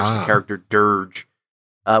Clone Wars, the character Dirge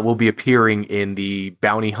will be appearing in the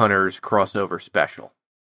Bounty Hunters crossover special.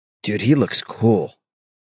 Dude, he looks cool.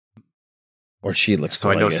 Or she looks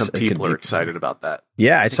cool. So I know some people are excited about that.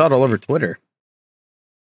 Yeah, I saw it all over Twitter.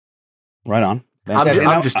 Right on.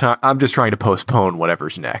 I'm just trying to postpone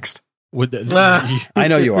whatever's next. I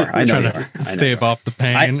know you are. I know you are. Stave off the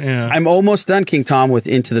pain. I'm almost done, King Tom, with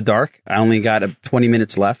Into the Dark. I only got 20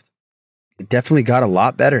 minutes left. It definitely got a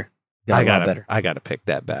lot better. I got to pick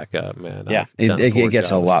that back up, man. Yeah, it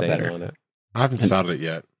gets a lot better. I haven't started it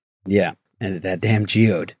yet. Yeah, and that damn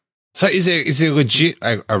geode. So is it legit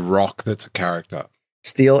a rock that's a character?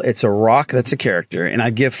 Steel, it's a rock that's a character, and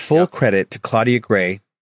I give full credit to Claudia Gray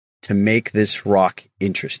to make this rock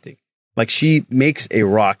interesting. She makes a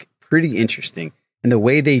rock pretty interesting, and the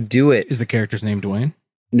way they do it. Is the character's name Dwayne?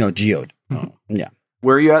 No, Geode. Oh. Yeah.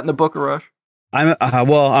 Where are you at in the book, Arash?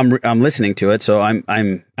 I'm listening to it, so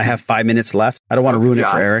I have 5 minutes left. I don't want to ruin it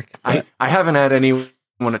for Eric. I haven't had anyone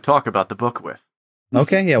to talk about the book with.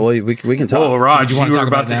 Okay, yeah, well, we can talk. Oh, Raj, you are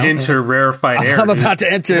about to enter rarefied air. I'm about to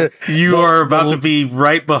enter. You are about to be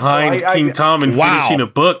right behind King Tom and finishing a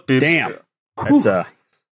book, dude. Damn,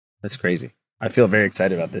 that's crazy. I feel very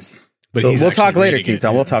excited about this. But we'll talk later, King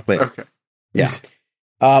Tom. We'll talk later. Okay. Yeah.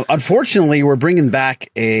 Unfortunately, we're bringing back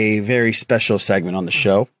a very special segment on the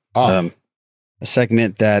show. A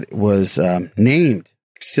segment that was named.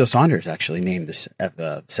 Steele Saunders actually named this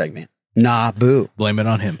segment. Nah, boo. Blame it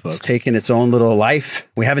on him, folks. It's taken its own little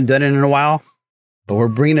life. We haven't done it in a while. but we're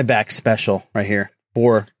bringing it back special right here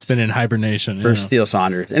for It's been in hibernation. for Steel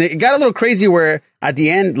Saunders. And it got a little crazy where at the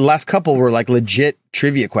end, the last couple were like legit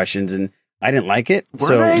trivia questions, and I didn't like it,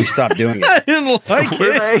 so we stopped doing it. I didn't like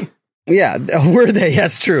it. Yeah, were they?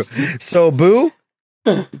 That's true. So, Boo,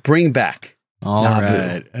 bring back. All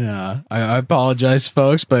right. Yeah. I apologize,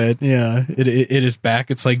 folks, but yeah, it is back.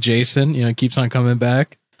 It's like Jason, you know, keeps on coming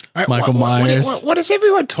back. All right, Michael Myers. What is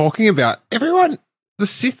everyone talking about? Everyone, the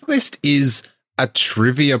Sith List is a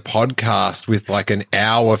trivia podcast with like an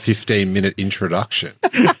hour, 15-minute introduction.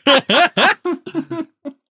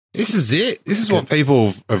 This is it. This is what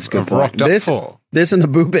people have rocked up for. This and the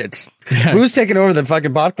Boo Bits. Boo's taking over the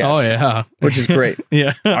fucking podcast. Oh, yeah. Which is great.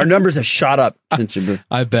 Yeah. Our numbers have shot up since you Boo.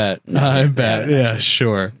 I bet. I bet. Yeah,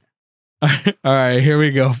 sure. All right, here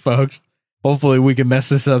we go, folks. Hopefully we can mess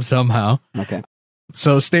this up somehow. Okay.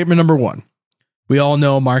 So statement number 1. We all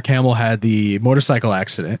know Mark Hamill had the motorcycle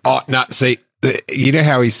accident. Oh, no, see, you know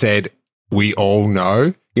how he said, we all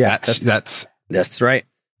know? Yeah. That's right.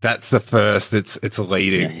 That's the first. It's a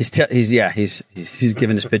leading. Yeah, he's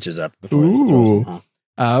giving his pitches up before he throws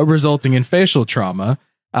them. Resulting in facial trauma.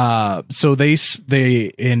 So they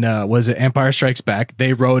in was it Empire Strikes Back?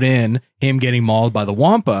 They wrote in him getting mauled by the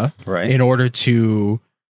Wampa, right, in order to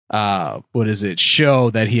show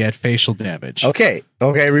that he had facial damage. Okay.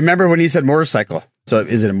 Remember when he said motorcycle? So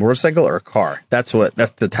is it a motorcycle or a car? That's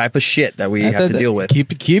the type of shit that we have to deal with.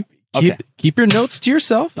 Keep your notes to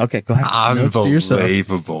yourself. Okay, go ahead.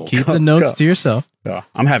 Unbelievable. Keep the notes to yourself. Oh,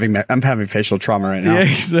 I'm having facial trauma right now. Yeah,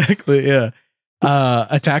 exactly. Yeah.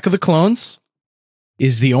 Attack of the Clones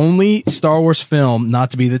is the only Star Wars film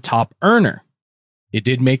not to be the top earner. It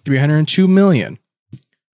did make $302 million.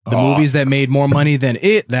 The movies that made more money than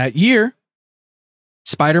it that year: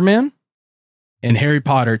 Spider-Man and Harry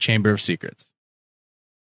Potter: Chamber of Secrets.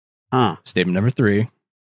 Statement number 3.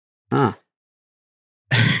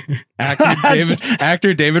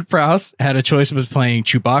 Actor David Prowse had a choice of playing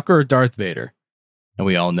Chewbacca or Darth Vader, and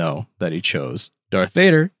we all know that he chose Darth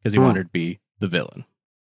Vader because he wanted to be the villain.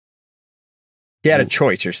 He had a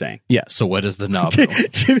choice, you're saying? Yeah. So what is the novel?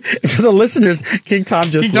 For the listeners, King Tom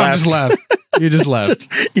just laughed. You just laughed.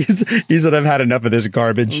 He said, "I've had enough of this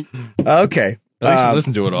garbage." Okay. I used to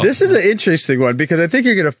listen to it all. This is an interesting one because I think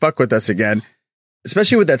you're going to fuck with us again,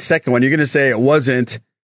 especially with that second one. You're going to say it wasn't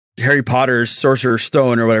Harry Potter's Sorcerer's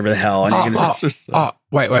Stone or whatever the hell. And you're going to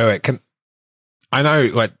wait. I know,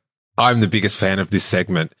 like, I'm the biggest fan of this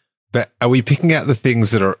segment, but are we picking out the things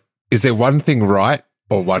that are? Is there one thing right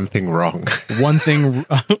or one thing wrong? One thing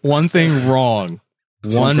wrong.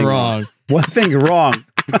 One wrong. One thing wrong.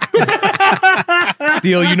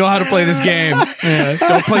 Steel, you know how to play this game. Yeah,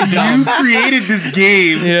 don't play dumb. You created this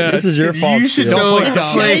game. Yeah, this is your fault. You should know it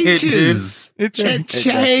changes. It changes.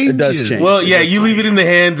 It does change. Well, yeah, you leave it in the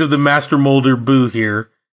hands of the master molder Boo here,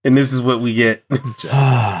 and this is what we get.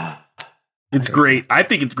 It's great. I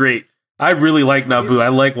think it's great. I really like Naboo. I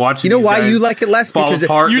like watching. You know why you like it less? Because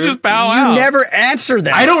you just bow out. You never answer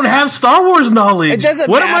that. I don't have Star Wars knowledge. It doesn't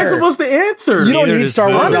What matter. am I supposed to answer? You don't need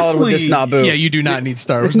Star Wars knowledge with this Naboo. Yeah, you do not need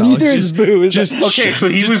Star Wars knowledge. Neither is Boo. Okay, so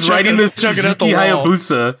he was riding the Suzuki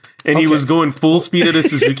Hayabusa, and he was going full speed at a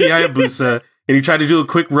Suzuki Hayabusa, and he tried to do a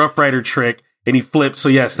quick Rough Rider trick, and he flipped. So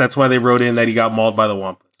yes, that's why they wrote in that he got mauled by the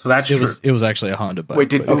Wampa. So that's true. It was actually a Honda bike. Wait,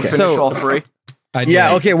 did Boo finish all three?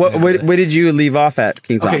 Yeah. Okay. What did you leave off at,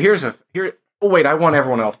 King Tom? Okay, oh wait, I want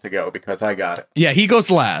everyone else to go because I got it. Yeah, he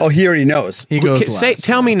goes last. Oh, he already knows. He goes last.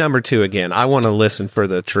 Tell me number 2 again. I want to listen for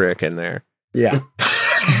the trick in there. Yeah.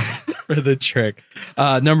 For the trick.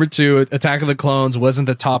 Number 2, Attack of the Clones wasn't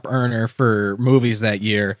the top earner for movies that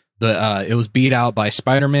year. It was beat out by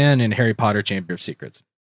Spider-Man and Harry Potter: Chamber of Secrets.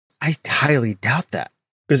 I highly doubt that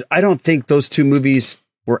because I don't think those two movies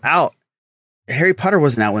were out. Harry Potter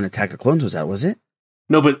wasn't out when Attack of the Clones was out, was it?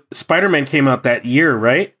 No, but Spider-Man came out that year,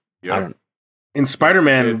 right? Yeah. I don't. In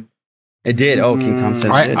Spider-Man, it did. Oh, King Tom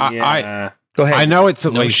said it did. Go ahead. I know it's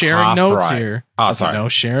at no least sharing half notes right. here. Oh, sorry. No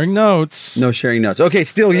sharing notes. No sharing notes. Okay,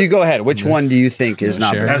 Still, you go ahead. Which one do you think is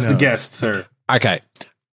not? as the guest, sir. Okay.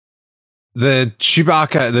 The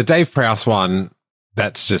Chewbacca, the Dave Prowse one,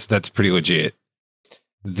 that's pretty legit.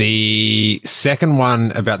 The second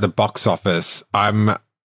one about the box office, I'm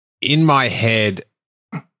in my head.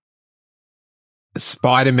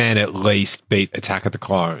 Spider-Man at least beat Attack of the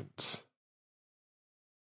Clones.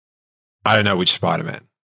 I don't know which Spider-Man.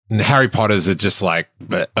 And Harry Potter's are just like,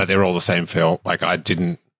 they're all the same film. Like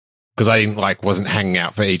wasn't hanging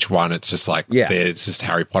out for each one. It's just like, it's just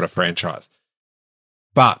Harry Potter franchise.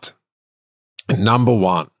 But number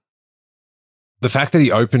 1, the fact that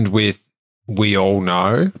he opened with "We All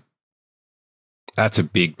Know," that's a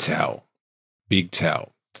big tell. Big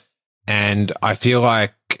tell. And I feel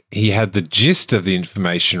like he had the gist of the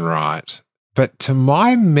information right. But to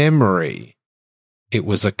my memory, it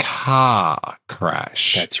was a car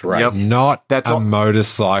crash. That's right. Not a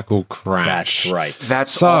motorcycle crash. That's right.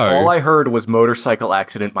 That's all I heard was motorcycle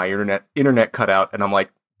accident. My internet cut out, and I'm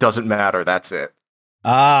like, doesn't matter. That's it.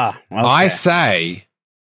 Okay. I say,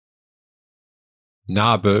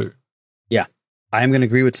 Naboo. Yeah, I am going to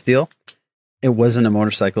agree with Steele. It wasn't a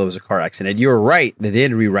motorcycle; it was a car accident. You were right; they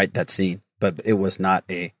did rewrite that scene, but it was not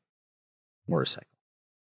a motorcycle.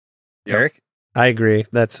 Yep. Eric, I agree.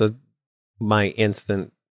 That's my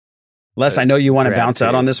instant. Les, I know you want to bounce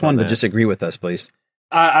out on this one, but just agree with us, please.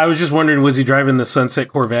 I was just wondering, was he driving the Sunset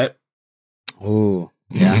Corvette? Oh,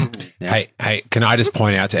 yeah. Hey, can I just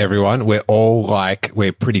point out to everyone,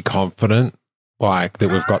 we're pretty confident, that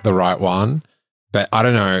we've got the right one. But I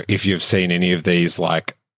don't know if you've seen any of these,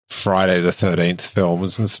 Friday the 13th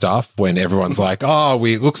films and stuff, when everyone's like, oh,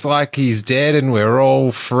 it looks like he's dead and we're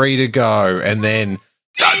all free to go. And then,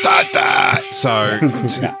 So,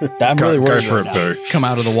 I'm really worried go for right it, now. Boo. Come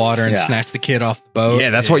out of the water and snatch the kid off the boat. Yeah,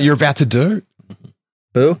 that's what you're about to do.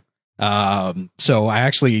 Boo? So I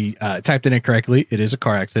actually typed it in correctly. It is a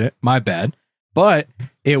car accident. My bad. But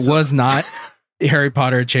it was not Harry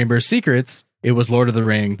Potter Chamber of Secrets. It was Lord of the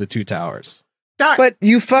Ring, The Two Towers. But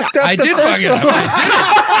you fucked up I the did first fuck it one. up.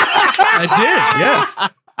 I did, yes.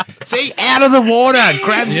 See, out of the water,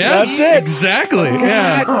 grabs That's it. Exactly. God,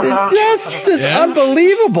 Yeah. that's just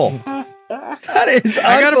unbelievable. That is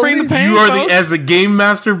I gotta bring the pain. You are folks. as the game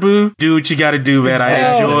master, Boo. Do what you got to do, man.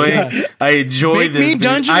 I enjoy Make this. me dude.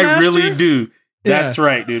 Dungeon I Master? really do. Yeah. That's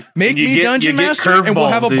right, dude. Make You me get- Dungeon you get Master and we'll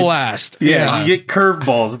curveballs, have a dude. blast. Yeah, you get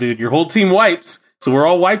curveballs, dude. Your whole team wipes, so we're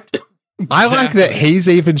all wiped. I like that he's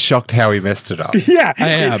even shocked how he messed it up. Yeah. I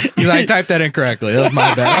am. Because I typed that incorrectly. That was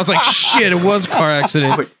my bad. I was like, shit, it was a car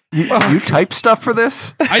accident. You type stuff for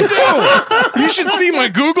this? I do. You should see my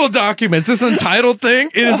Google documents. This untitled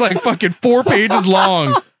thing, it is like fucking 4 pages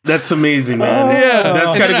long. That's amazing, man. Yeah.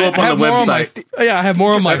 That's got to go up on the website. I have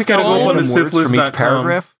more on my That's got to go up on the phone. simplest from each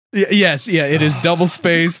paragraph? Yes, yeah, it is double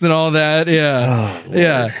spaced and all that. Yeah.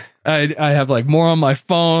 Yeah. I have more on my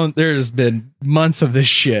phone. There's been months of this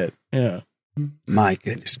shit. Yeah. My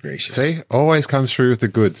goodness gracious. See, always comes through with the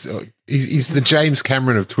goods. He's the James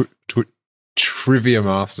Cameron of trivia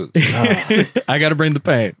masters. I got to bring the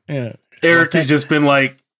pain. Yeah. Eric has just been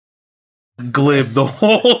glib the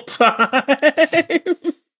whole time.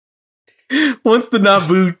 Once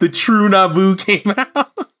the true Naboo came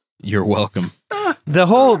out. You're welcome. The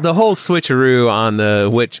whole switcheroo on the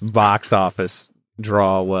which box office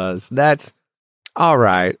draw that's all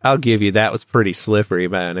right. I'll give you that was pretty slippery,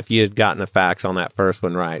 man. If you had gotten the facts on that first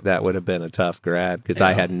one right, that would have been a tough grab because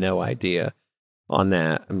I had no idea on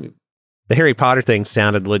that. I mean, the Harry Potter thing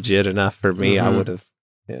sounded legit enough for me. I would have,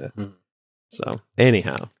 So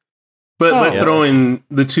anyhow, but throwing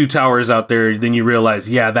the Two Towers out there, then you realize,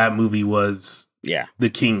 that movie was the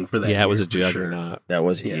king for that. Yeah, it was a year, for juggernaut. Sure. That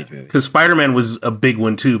was a huge movie. Because Spider-Man was a big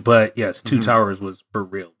one too, but yes, Two Towers was for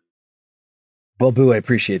real. Well, Boo, I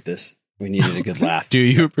appreciate this. We needed a good laugh. Do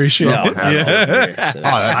you appreciate it?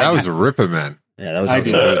 That was a ripper, man. Yeah, that was I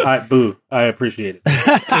awesome. do. Boo. I appreciate it.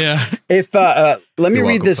 Yeah. If let me You're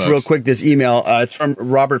read welcome, this folks. real quick. This email. It's from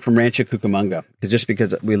Robert from Rancho Cucamonga.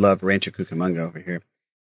 Because we love Rancho Cucamonga over here.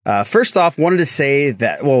 First off, wanted to say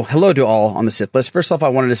that. Well, hello to all on the SIP list. First off, I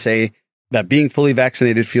wanted to say that being fully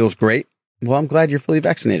vaccinated feels great. Well, I'm glad you're fully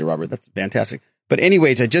vaccinated, Robert. That's fantastic. But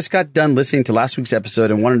anyways, I just got done listening to last week's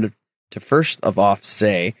episode and wanted to first of all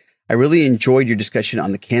say I really enjoyed your discussion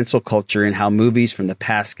on the cancel culture and how movies from the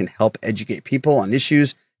past can help educate people on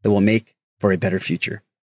issues that will make for a better future,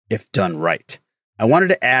 if done right. I wanted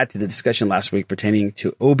to add to the discussion last week pertaining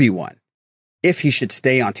to Obi-Wan, if he should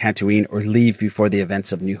stay on Tatooine or leave before the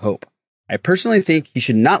events of New Hope. I personally think he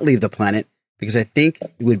should not leave the planet because I think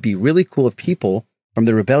it would be really cool if people from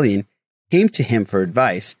the rebellion came to him for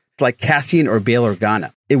advice, like Cassian or Bail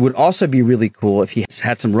Organa. It would also be really cool if he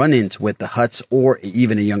had some run-ins with the Hutts or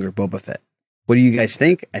even a younger Boba Fett. What do you guys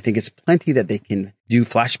think? I think it's plenty that they can do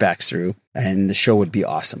flashbacks through, and the show would be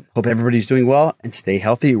awesome. Hope everybody's doing well and stay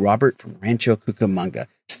healthy. Robert from Rancho Cucamonga.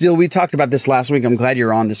 Still, we talked about this last week. I'm glad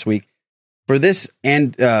you're on this week. For this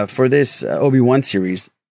and for this Obi-Wan series,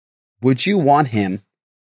 would you want him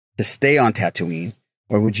to stay on Tatooine,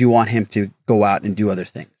 or would you want him to go out and do other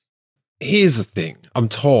things? Here's the thing. I'm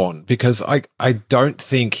torn because I don't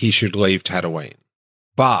think he should leave Tatooine,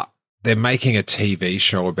 but they're making a TV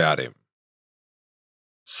show about him.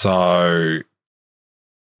 So,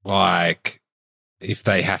 if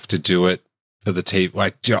they have to do it for the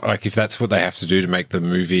TV, if that's what they have to do to make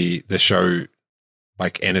the show,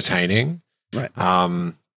 entertaining. Right.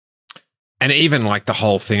 And even like the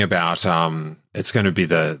whole thing about it's going to be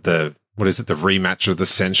the what is it, the rematch of the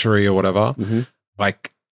century or whatever. Mm-hmm.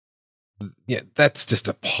 Like, yeah, that's just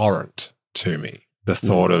abhorrent to me. The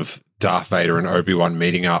thought of Darth Vader and Obi-Wan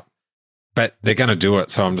meeting up, but they're going to do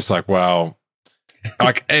it. So I'm just like, well,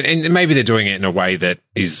 like, and maybe they're doing it in a way that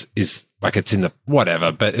is like it's in the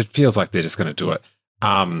whatever, but it feels like they're just going to do it.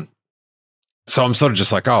 So I'm sort of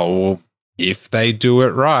just like, oh, well, if they do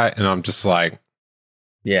it right, and I'm just like,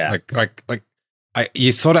 yeah,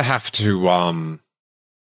 you sort of have to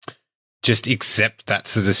just accept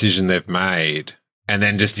that's the decision they've made, and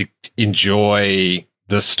then just enjoy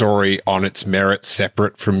the story on its merit,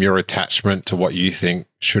 separate from your attachment to what you think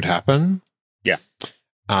should happen. Yeah,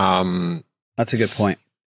 that's a good point.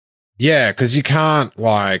 Yeah, because you can't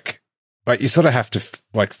like you sort of have to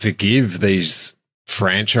like forgive these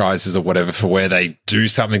franchises or whatever for where they do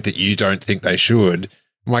something that you don't think they should.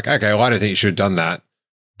 I'm like, okay, well, I don't think you should have done that,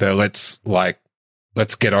 but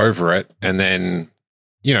let's get over it. And then,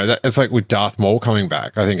 you know, it's like with Darth Maul coming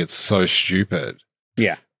back. I think it's so stupid.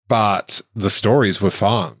 Yeah, but the stories were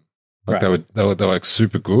fun. Like right. they were like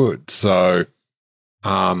super good. So,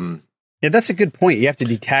 yeah, that's a good point. You have to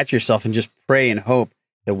detach yourself and just pray and hope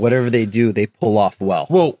that whatever they do, they pull off well.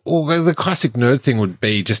 Well, the classic nerd thing would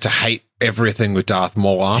be just to hate everything with Darth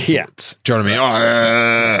Maul afterwards. Yeah. Do you know what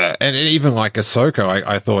I mean? And even like Ahsoka,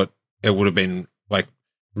 I thought it would have been like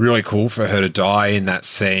really cool for her to die in that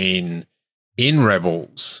scene in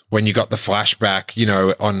Rebels when you got the flashback, you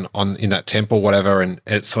know, on in that temple, whatever, and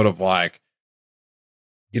it's sort of like,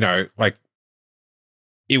 you know, like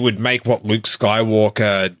it would make what Luke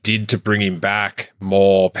Skywalker did to bring him back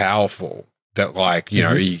more powerful. That like, you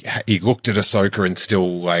know, he looked at Ahsoka and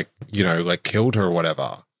still like, you know, like killed her or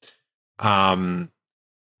whatever.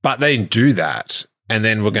 But they didn't do that. And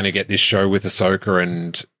then we're going to get this show with Ahsoka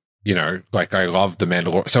and, you know, like I love The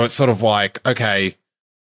Mandalorian. So it's sort of like, okay,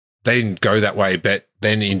 they didn't go that way, but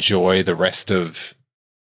then enjoy the rest of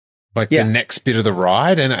like the next bit of the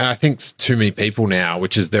ride. And I think too many people now,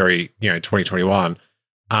 which is very, you know, 2021,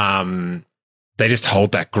 they just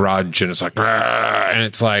hold that grudge and it's like, and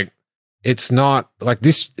it's like, it's not like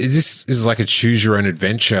this is like a choose your own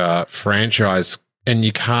adventure franchise and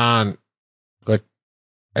you can't like,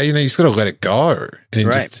 you know, you just got to let it go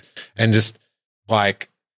and just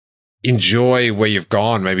like enjoy where you've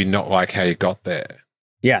gone. Maybe not like how you got there.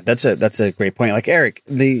 Yeah, that's a great point. Like Eric,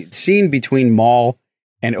 the scene between Maul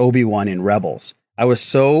and Obi-Wan in Rebels, I was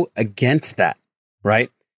so against that,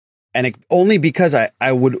 right? And only because I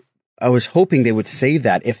was hoping they would save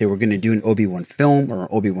that if they were going to do an Obi-Wan film or an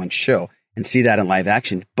Obi-Wan show and see that in live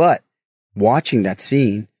action. But watching that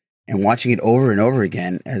scene and watching it over and over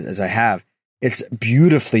again, as I have, it's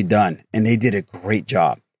beautifully done. And they did a great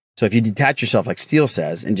job. So if you detach yourself, like Steele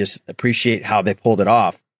says, and just appreciate how they pulled it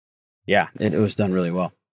off, yeah, it was done really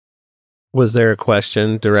well. Was there a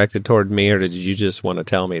question directed toward me, or did you just want to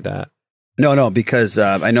tell me that? No, because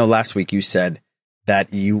I know last week you said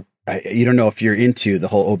that you don't know if you're into the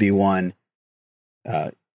whole Obi-Wan,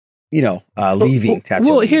 leaving Tatooine.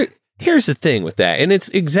 Well, here's the thing with that, and it's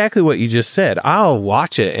exactly what you just said. I'll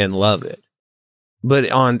watch it and love it, but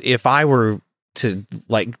if I were to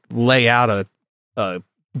like lay out a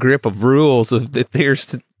grip of rules of that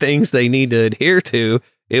there's things they need to adhere to,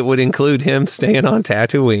 it would include him staying on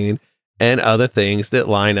Tatooine and other things that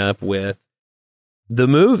line up with the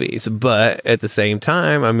movies. But at the same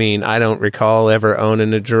time, I mean, I don't recall ever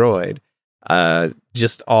owning a droid.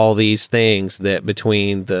 Just all these things that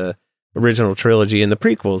between the original trilogy and the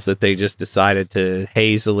prequels that they just decided to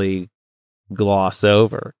hazily gloss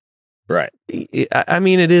over. Right. I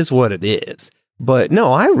mean, it is what it is. But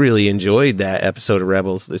no, I really enjoyed that episode of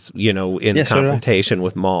Rebels. This, you know, in the confrontation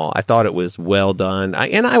with Maul, I thought it was well done. I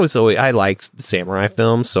liked the samurai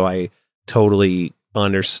films, so I totally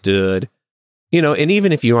understood. You know, and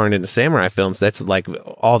even if you aren't into samurai films, that's like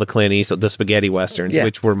all the Clint Eastwood, the spaghetti westerns,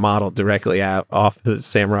 which were modeled directly off the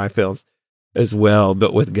samurai films as well,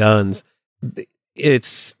 but with guns.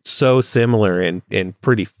 It's so similar and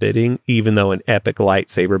pretty fitting, even though an epic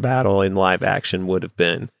lightsaber battle in live action would have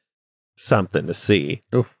been something to see.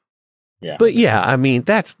 Oof. Yeah. But yeah, I mean,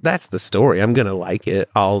 that's the story. I'm going to like it.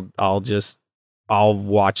 I'll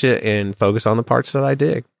watch it and focus on the parts that I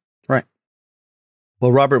dig. Right.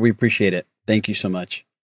 Well, Robert, we appreciate it. Thank you so much.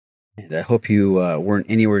 And I hope you weren't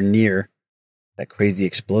anywhere near that crazy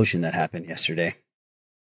explosion that happened yesterday.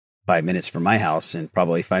 5 minutes from my house and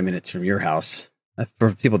probably 5 minutes from your house.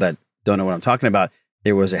 For people that don't know what I'm talking about,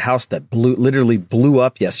 there was a house that literally blew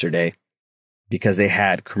up yesterday because they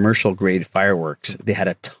had commercial grade fireworks. They had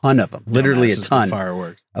a ton of them, literally a ton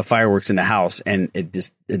fireworks of fireworks in the house. And it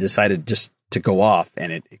decided just to go off,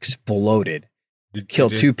 and it exploded. It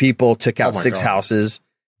killed 2 people, took out 6 houses,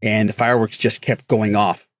 and the fireworks just kept going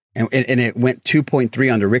off. And it went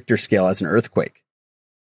 2.3 on the Richter scale as an earthquake.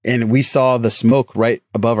 And we saw the smoke right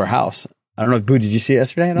above our house. I don't know, Boo, did you see it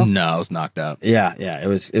yesterday at all? No, I was knocked out. Yeah, it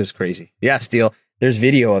was crazy. Yeah, Steel, there's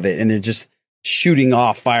video of it, and they're just shooting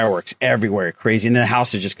off fireworks everywhere, crazy. And then the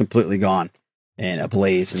house is just completely gone and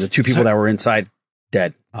ablaze. And the 2 people that were inside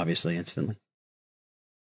dead, obviously, instantly.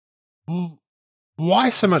 Why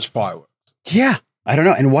so much fireworks? Yeah, I don't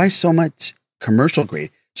know. And why so much commercial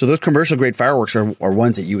grade? So those commercial grade fireworks are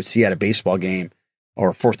ones that you would see at a baseball game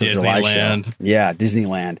or 4th of July show. Yeah,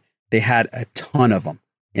 Disneyland. They had a ton of them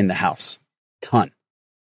in the house. Ton.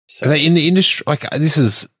 So are they in the industry? Like, this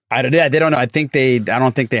is... I don't know. They don't know. I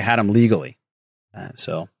don't think they had them legally.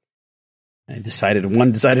 So one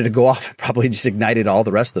decided to go off and probably just ignited all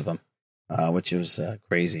the rest of them, which was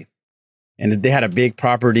crazy. And they had a big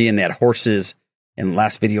property and they had horses. In the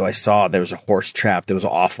last video I saw, there was a horse trap. That was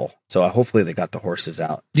awful. So hopefully they got the horses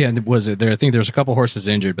out. Yeah, was it there? I think there's a couple horses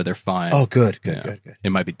injured, but they're fine. Oh, good.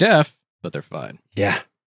 It might be deaf, but they're fine. Yeah.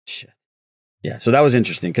 Shit. Yeah. So that was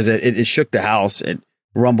interesting because it shook the house. It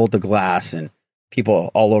rumbled the glass, and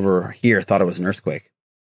people all over here thought it was an earthquake.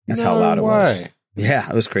 That's how loud it was. Yeah,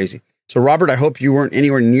 it was crazy. So, Robert, I hope you weren't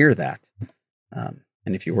anywhere near that. And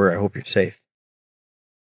if you were, I hope you're safe.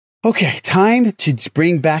 Okay, time to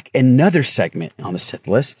bring back another segment on the Sith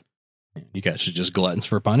list. You guys should just gluttons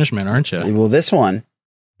for punishment, aren't you? Well, this one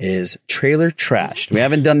is trailer trashed. We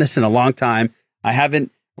haven't done this in a long time. I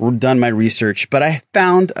haven't done my research, but I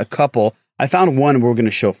found a couple. I found one we're going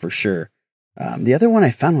to show for sure. The other one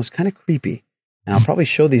I found was kind of creepy, and I'll probably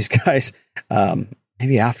show these guys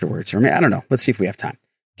maybe afterwards, or maybe, I don't know. Let's see if we have time.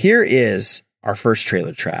 Here is our first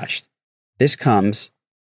trailer trashed. This comes,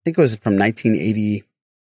 I think it was from 1980.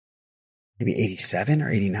 Maybe 87 or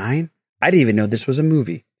 89. I didn't even know this was a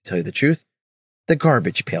movie, to tell you the truth. The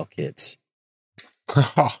Garbage Pail Kids.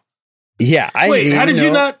 Yeah. Wait, how did you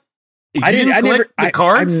not? I collect the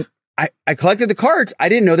cards? I collected the cards. I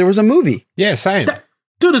didn't know there was a movie. Yeah, same.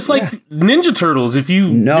 Dude, it's like Ninja Turtles. If you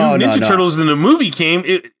knew Ninja Turtles and the movie came,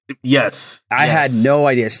 yes. I had no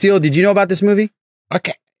idea. Steel, did you know about this movie?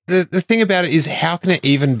 Okay. The thing about it is, how can it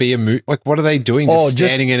even be a movie? Like, what are they doing? Just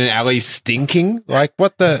standing in an alley stinking? Like,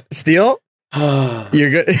 what the? Steel? You're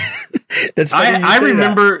good. That's funny. I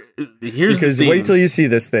remember. Here's because the thing. Wait till you see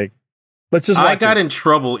this thing. Let's just. I got in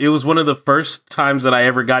trouble. It was one of the first times that I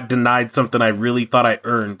ever got denied something I really thought I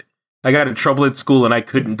earned. I got in trouble at school and I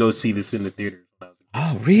couldn't go see this in the theaters.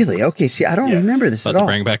 Oh, really? Okay. See, I don't remember this at all.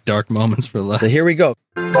 Bring back dark moments for less. So here we go.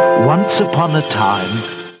 Once upon a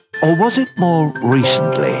time, or was it more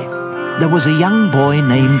recently, there was a young boy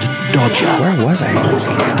named Dodger. Where was I when this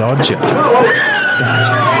came out? Dodger.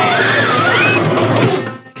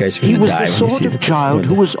 He was the sort of child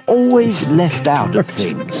who was always left out of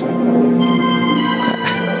things.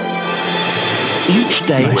 Each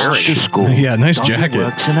day after school, yeah, nice Dodger jacket.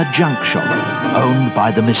 works in a junk shop owned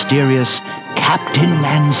by the mysterious Captain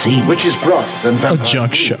Mancini. Which is broth than vampire. A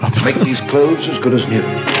junk shop. Make these clothes as good as new.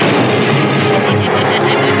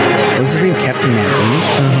 What's his name? Captain Mancini?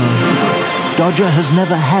 Dodger has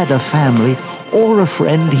never had a family or a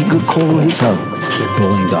friend he could call his own. They're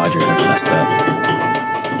bullying Dodger. That's messed up.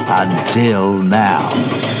 Until now.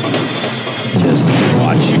 Just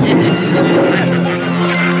watch this.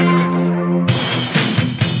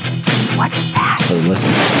 What's that? For the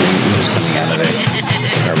listeners, he was coming out of a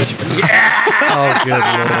garbage bin. Yeah! Oh, good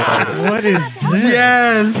Lord. What is this?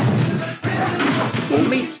 Yes!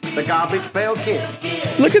 Meet the Garbage Pail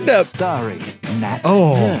Kid. Look at them. Starring Nat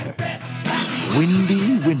Oh.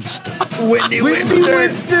 Windy Winston. Windy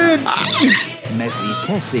Winston. Messy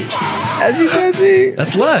Tessie. Messy Tessie.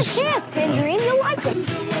 That's Les. Yes, Tangerine, you'll like it.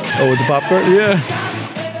 Oh, with the popcorn? Yeah.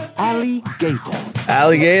 Alligator.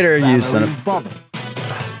 Alligator, you son of... Bob.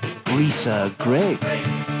 Lisa Gray.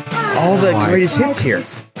 All the greatest hits here.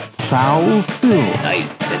 Foul Phil.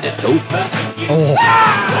 Nice and it opens. Oh.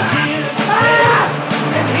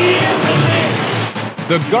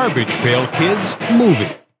 The Garbage Pail Kids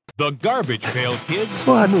movie. The Garbage Pail Kids.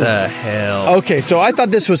 What the hell? Okay, so I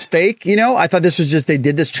thought this was fake, you know? I thought this was just they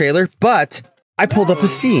did this trailer, but I pulled up a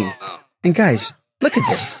scene. And guys, look at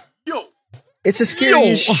this. It's the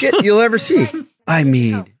scariest shit you'll ever see. I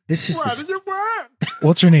mean, this is the...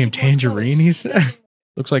 What's her name? Tangerine, he said?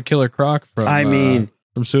 Looks like Killer Croc from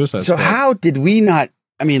from Suicide So Squad. how did we not...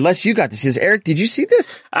 I mean, Les, you got to see this. Eric, did you see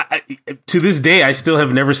this? To this day, I still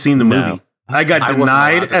have never seen the movie. I got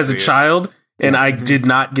denied as a child, and I did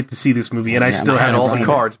not get to see this movie, and I still had haven't all seen the it.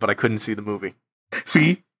 cards, but I couldn't see the movie.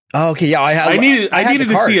 See? Oh, okay, yeah. I needed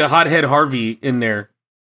the to see a cards. Hothead Harvey in there.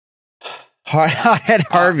 Hothead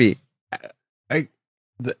Harvey.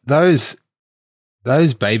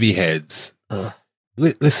 Those baby heads.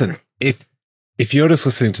 Listen, if you're just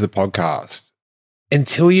listening to the podcast,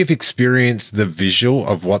 until you've experienced the visual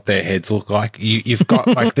of what their heads look like, you've got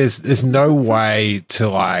like there's no way to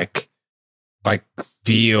like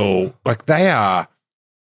feel like they are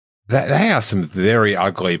some very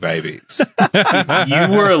ugly babies. If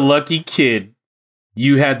you were a lucky kid,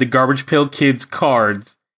 you had the Garbage Pail Kids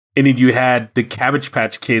cards, and then you had the Cabbage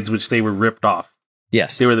Patch Kids, which they were ripped off.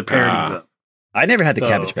 Yes, they were the parodies of. I never had the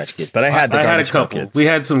Cabbage Patch Kids, but I had the Garbage I had a Pail couple. Kids. We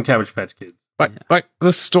had some Cabbage Patch Kids. Like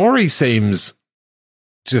the story seems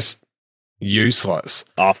just useless,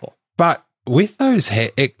 awful. But with those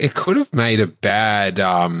it could have made a bad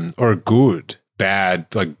or a good bad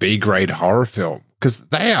like B-grade horror film, because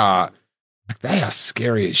they are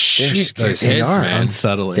scary as shit. Those heads, man,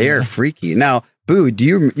 unsettling. They are freaky. Now, Boo,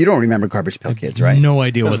 you don't remember Garbage Pail Kids, right? No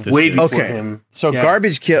idea what this is. Okay, so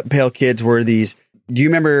Garbage Pail Kids were these. Do you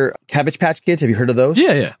remember Cabbage Patch Kids? Have you heard of those?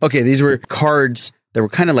 Yeah. Okay, these were cards that were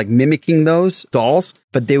kind of like mimicking those dolls,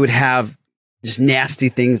 but they would have just nasty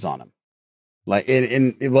things on them. Like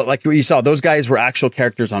like what you saw, those guys were actual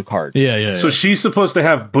characters on cards. Yeah. So she's supposed to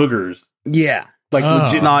have boogers. Yeah. Like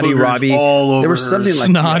legit Snotty boogers Robbie. all over There was something like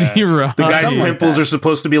Snotty Robbie. The guy's Something like pimples that. are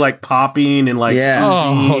supposed to be like popping and like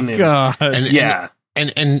oozing and- God.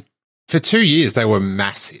 And for 2 years they were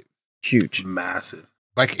massive, huge, massive.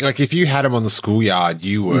 Like if you had them on the schoolyard,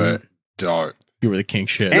 you were dope. You were the king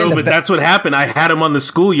shit. No, but that's what happened. I had him on the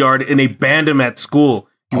schoolyard and they banned him at school.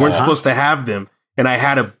 You weren't Uh-huh. supposed to have them. And I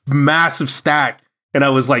had a massive stack and I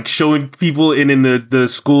was like showing people, and then the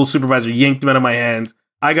school supervisor yanked them out of my hands.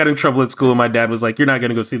 I got in trouble at school and my dad was like, "You're not going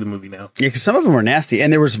to go see the movie now." Yeah, because some of them were nasty,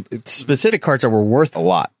 and there was specific cards that were worth a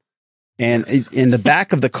lot. And in the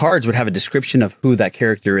back of the cards would have a description of who that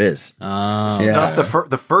character is. Not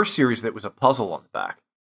the first series that was a puzzle on the back.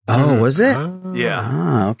 Oh, was it? Yeah.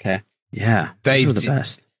 Ah, okay. Yeah. They Those were the did-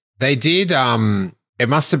 best. They did. It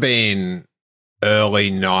must have been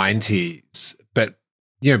early 90s, but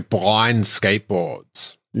blind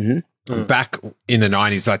skateboards. Mm-hmm. Back in the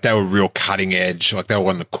 90s, like they were real cutting edge, like they were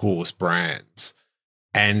one of the coolest brands.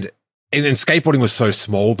 And then skateboarding was so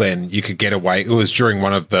small then you could get away. It was during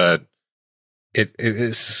one of the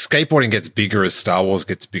skateboarding gets bigger as Star Wars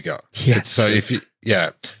gets bigger. Yeah. So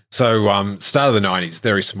start of the 90s,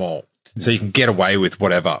 very small. So you can get away with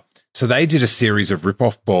whatever. So they did a series of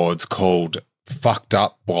rip-off boards called Fucked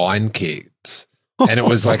Up Blind Kids. And it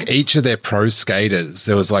was like each of their pro skaters,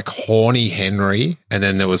 there was like Horny Henry, and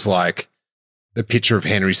then there was like the picture of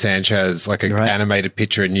Henry Sanchez, like an animated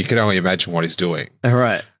picture, and you can only imagine what he's doing. All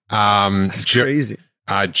right. That's crazy.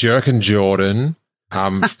 Jerkin Jordan,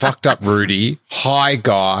 Fucked Up Rudy, High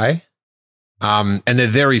Guy. And they're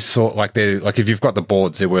very they're like if you've got the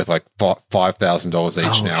boards, they're worth like $5,000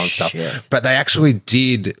 each now and stuff. Shit. But they actually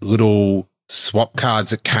did little swap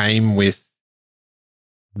cards that came with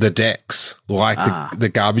the decks, like the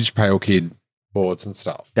Garbage Pail Kid boards and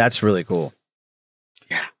stuff. That's really cool.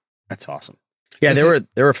 Yeah, that's awesome. Yeah,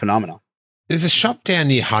 they were phenomenal. There's a shop down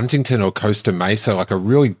near Huntington or Costa Mesa, like a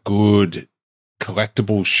really good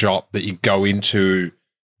collectible shop that you go into,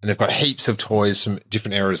 and they've got heaps of toys from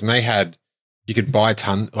different eras. And you could buy you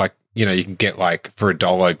can get like for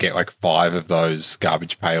 $1, get like 5 of those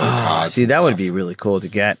Garbage Pail cards. See, that would be really cool to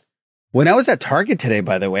get. When I was at Target today,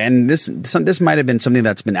 by the way, and this might have been something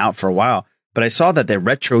that's been out for a while, but I saw that the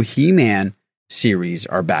retro He-Man series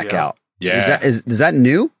are back out. Yeah. Is that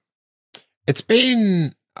new? It's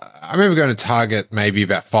been. I remember going to Target maybe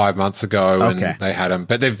about 5 months ago, and they had them.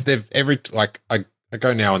 But they've I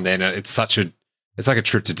go now and then, and it's like a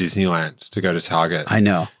trip to Disneyland to go to Target. I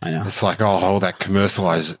know. It's like all that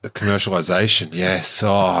commercialization. Yes.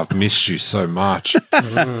 Oh, I've missed you so much.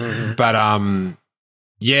 But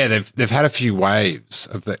yeah, they've had a few waves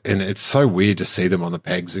of and it's so weird to see them on the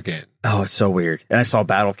pegs again. Oh, it's so weird. And I saw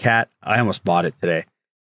Battle Cat. I almost bought it today.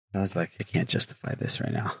 I was like, I can't justify this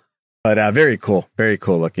right now. But very cool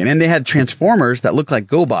looking. And they had Transformers that looked like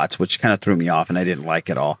GoBots, which kind of threw me off, and I didn't like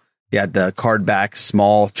it all. They had the card back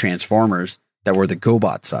small Transformers that were the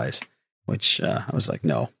GoBot size, which I was like,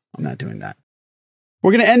 no, I'm not doing that.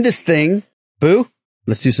 We're going to end this thing. Boo,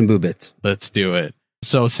 let's do some boo bits. Let's do it.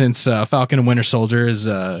 So since Falcon and Winter Soldier is,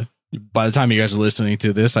 by the time you guys are listening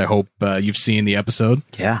to this, I hope you've seen the episode.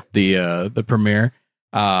 Yeah. The premiere.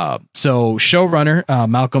 So showrunner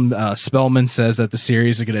Malcolm Spellman says that the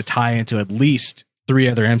series is going to tie into at least 3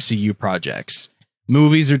 other MCU projects.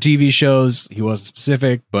 Movies or TV shows. He wasn't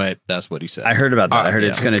specific, but that's what he said. I heard about that. I heard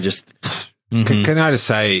it's going to just... Can I just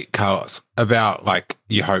say, Carlos, about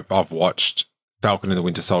you hope I've watched Falcon and the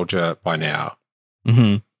Winter Soldier by now.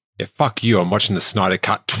 Mm-hmm. Yeah, fuck you. I'm watching the Snyder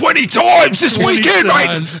Cut 20 times this 20 weekend,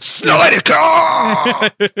 times. mate. Snyder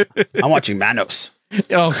Cut. I'm watching Manos.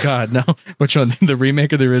 Oh God, no! Which one? The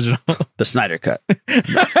remake or the original? The Snyder cut.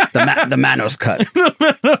 The Manos cut.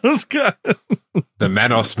 The Manos cut. The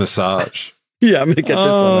Manos massage. Yeah, I'm gonna get this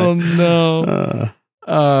on. Oh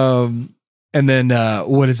no. And then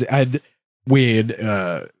what is it?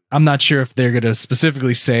 I'm not sure if they're gonna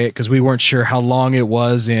specifically say it because we weren't sure how long it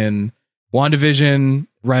was in WandaVision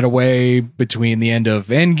right away between the end of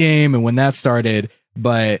Endgame and when that started,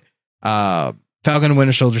 but Falcon and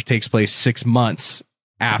Winter Soldier takes place 6 months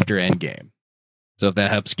after Endgame. So if that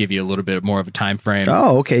helps give you a little bit more of a time frame.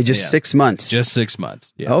 Oh, okay. Just 6 months. Just 6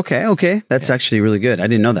 months. Yeah. Okay. That's actually really good. I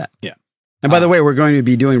didn't know that. Yeah. And by the way, we're going to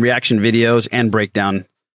be doing reaction videos and breakdown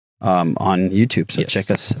on YouTube. So check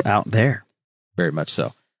us out there. Very much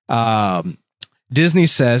so. Disney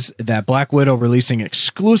says that Black Widow releasing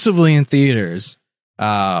exclusively in theaters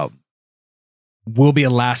will be a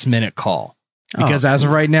last minute call. Because as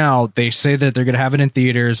of right now, they say that they're going to have it in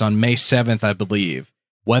theaters on May 7th, I believe.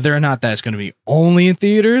 Whether or not that's going to be only in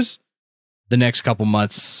theaters, the next couple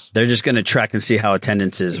months. They're just going to track and see how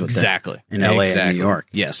attendance is with exactly in LA and New York.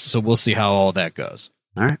 Yes. So we'll see how all that goes.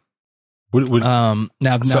 All right. Now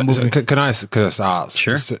moving. Can I just ask?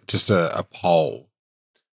 Sure. Just a poll.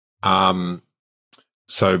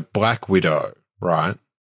 So Black Widow, right?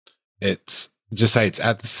 It's just say it's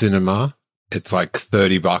at the cinema. It's like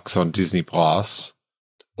 $30 on Disney Plus,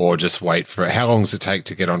 or just wait for it. How long does it take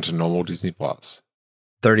to get onto normal Disney Plus?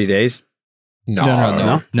 30 days. No.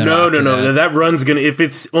 That run's gonna. If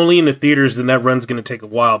it's only in the theaters, then that run's gonna take a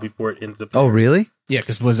while before it ends up. Oh, really? Yeah,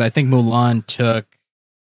 because I think Mulan took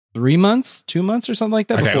 3 months, 2 months, or something like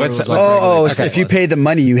that. Okay, so if you pay the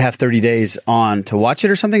money, you have 30 days on to watch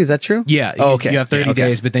it or something. Is that true? Yeah. Oh, okay. You have 30 Okay.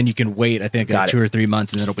 days, but then you can wait. I think Got 2 or 3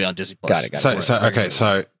 months, and then it'll be on Disney Plus. Got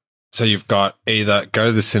it. So you've got either go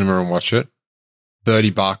to the cinema and watch it,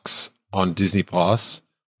 $30 on Disney Plus,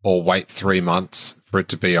 or wait 3 months for it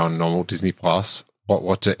to be on normal Disney Plus.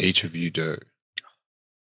 What do each of you do?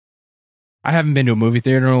 I haven't been to a movie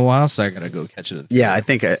theater in a while, so I gotta go catch it. Yeah, I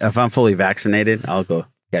think if I'm fully vaccinated, I'll go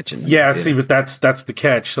catch it. Yeah, see, but that's the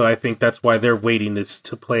catch. So I think that's why they're waiting is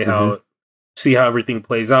to play see how everything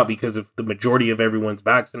plays out. Because if the majority of everyone's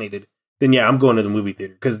vaccinated, then yeah, I'm going to the movie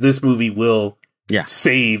theater because this movie will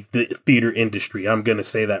save the theater industry. I'm going to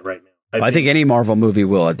say that right now. I think any Marvel movie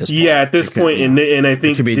will at this point. Yeah, at this point, and I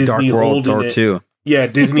think it could be Disney Dark World holding Thor it. 2. Yeah,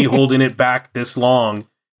 Disney holding it back this long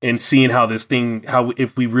and seeing how this thing, how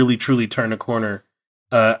if we really truly turn a corner,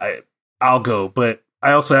 I'll go. But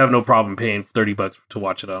I also have no problem paying $30 to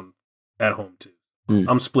watch it at home too.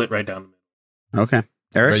 I'm split right down the middle. Okay,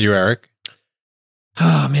 Eric. Are you Eric?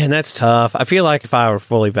 Oh man, that's tough. I feel like if I were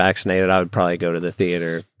fully vaccinated, I would probably go to the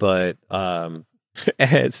theater. But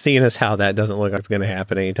seeing as how that doesn't look like it's going to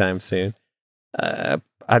happen anytime soon,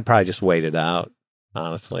 I'd probably just wait it out.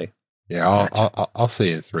 Honestly. Yeah, I'll see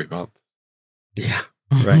you in 3 months. Yeah,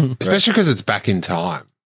 right. Especially because it's back in time.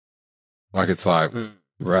 Like it's like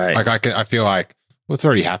right. Like I feel like it's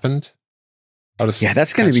already happened. Yeah,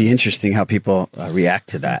 that's going to be interesting how people react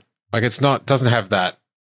to that. Like it's doesn't have that.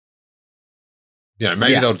 You know,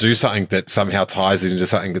 maybe they'll do something that somehow ties it into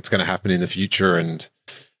something that's going to happen in the future, and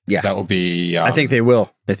that will be. I think they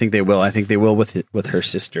will. I think they will. I think they will with her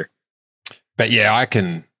sister. But yeah, I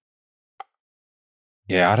can.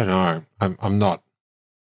 Yeah, I don't know. I'm not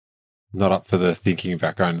up for the thinking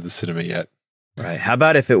about going to the cinema yet. Right. How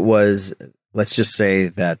about if it was? Let's just say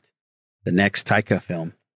that the next Taika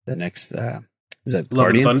film, the next is that Love and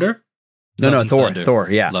Guardians? Thunder? No, Thor.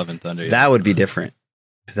 Yeah, Love and Thunder. Yeah. That would be different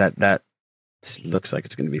because that looks like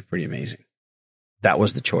it's going to be pretty amazing. That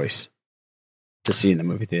was the choice to see in the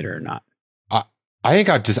movie theater or not. I think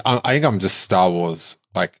I'm just Star Wars.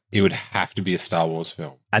 Like it would have to be a Star Wars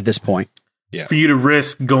film at this point. Yeah, for you to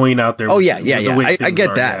risk going out there. Oh yeah. I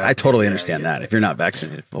get that. I totally understand that. If you're not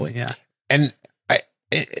vaccinated fully, yeah. And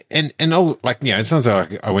all, like, you know, it sounds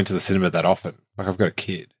like I went to the cinema that often. Like I've got a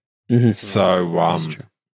kid, so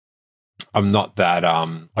I'm not that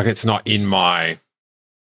like it's not in my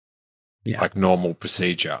like normal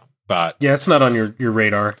procedure. But yeah, it's not on your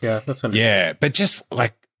radar. Yeah, that's yeah. But just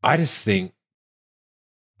like I just think,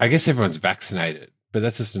 I guess everyone's vaccinated, but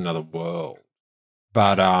that's just another world.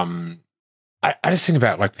 But I just think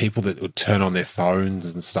about like people that would turn on their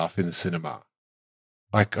phones and stuff in the cinema.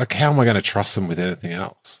 Like how am I going to trust them with anything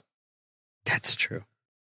else? That's true.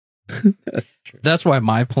 That's true. That's why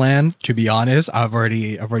my plan, to be honest, I've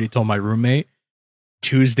already told my roommate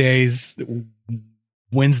Tuesdays,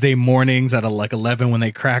 Wednesday mornings at like 11 when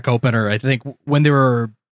they crack open, or I think when they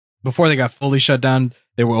were before they got fully shut down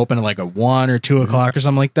they were open at like a 1 or 2 o'clock or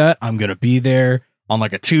something like that, I'm gonna be there on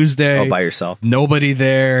like a Tuesday. All by yourself. Nobody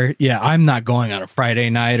there. Yeah, I'm not going on a Friday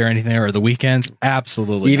night or anything, or the weekends.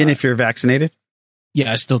 Absolutely Even not. if you're vaccinated?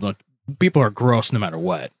 Yeah, I still don't. People are gross no matter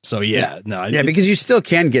what. So no. Yeah, because you still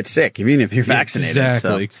can get sick even if you're vaccinated.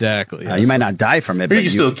 Exactly. You might not die from it, Or but you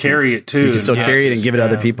can still carry it too. You can still carry it and give it to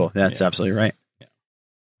other Yeah. people. That's absolutely right.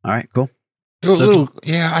 All right, cool. I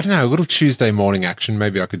don't know, a little Tuesday morning action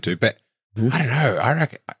maybe I could do, but I don't know. I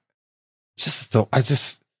reckon just the thought.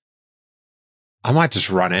 I might just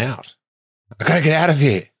run out. I gotta get out of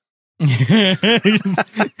here. Be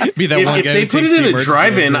that one If guy they who put takes it in the a emergency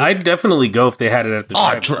drive-in, exit. I'd definitely go if they had it at the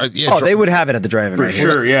drive-in. They would have it at the drive-in For right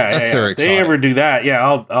sure. here. Yeah, That's their If they exciting. ever do that,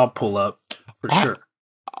 I'll pull up for sure.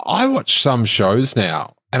 I watch some shows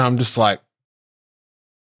now, and I'm just like,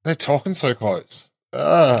 they're talking so close.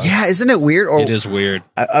 Yeah, isn't it weird? Or It is weird.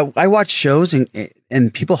 I watch shows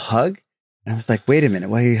and people hug, and I was like, wait a minute,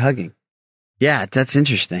 why are you hugging? Yeah, that's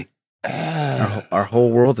interesting. Our whole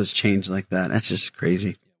world has changed like that. That's just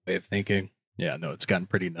crazy. Way of thinking. Yeah, no, it's gotten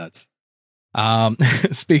pretty nuts.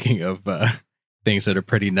 Speaking of things that are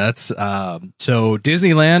pretty nuts, so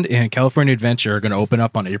Disneyland and California Adventure are going to open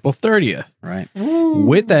up on April 30th. Right.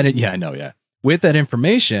 With that, yeah, I know, yeah. With that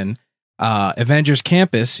information, Avengers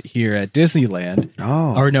Campus here at Disneyland,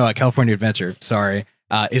 at California Adventure, sorry,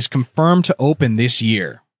 is confirmed to open this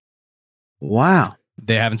year. Wow.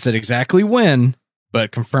 They haven't said exactly when,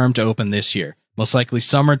 but confirmed to open this year. Most likely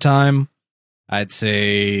summertime. I'd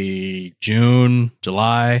say June,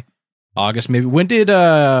 July, August, maybe. When did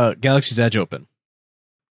Galaxy's Edge open?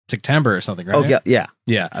 September or something, right? Oh, yeah.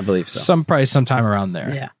 Yeah. I believe so. Sometime around there.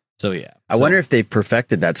 Yeah. So, yeah. I wonder if they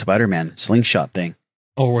perfected that Spider-Man slingshot thing.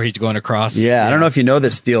 Oh, where he's going across. Yeah, I don't know if you know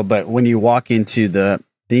this, Steele, but when you walk into the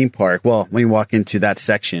theme park, when you walk into that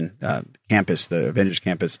section, campus, the Avengers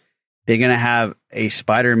campus, they're going to have a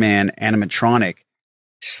Spider-Man animatronic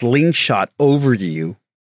slingshot over you,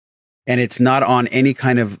 and it's not on any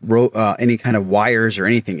kind of wires or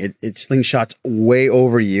anything. It slingshots way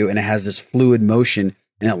over you, and it has this fluid motion,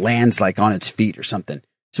 and it lands like on its feet or something.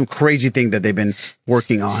 Some crazy thing that they've been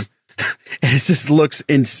working on, and it just looks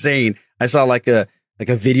insane. I saw like a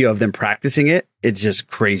video of them practicing it. It's just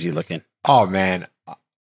crazy looking. Oh man,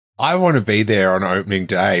 I want to be there on opening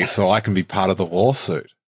day so I can be part of the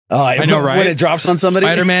lawsuit. Oh, I know, right? When it drops on somebody,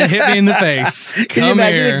 Spider-Man hit me in the face. Can you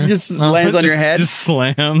imagine here. it just lands on your head? Just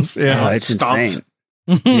slams. Yeah, Oh, it's insane.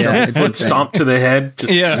 Yeah, it's foot insane. stomp to the head.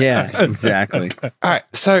 Just Yeah, exactly. All right,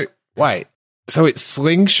 so wait, so it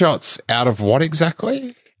slingshots out of what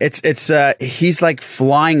exactly? It's he's like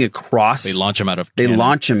flying across. They launch him out of. They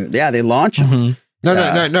launch him. Yeah, they launch him.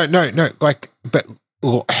 No. Like, but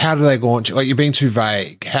how do they launch it? Like, you're being too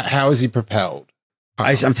vague. How is he propelled?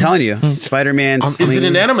 I'm telling you, Spider-Man. Is it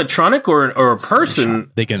an animatronic or a person?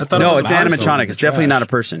 They can. No, it's animatronic. It's definitely not a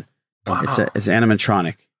person. Wow. It's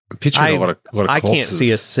animatronic. I'm picturing a lot of I can't corpses. see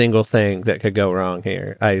a single thing that could go wrong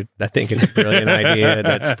here. I think it's a brilliant idea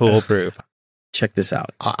that's foolproof. Check this out.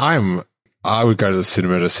 I would go to the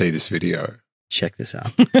cinema to see this video. Check this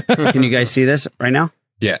out. Can you guys see this right now?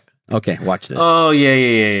 Yeah. Okay, watch this. Oh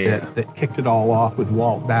yeah. That kicked it all off with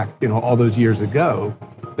Walt back, all those years ago.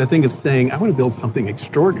 The thing of saying, I want to build something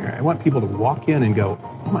extraordinary. I want people to walk in and go,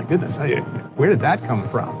 oh my goodness, where did that come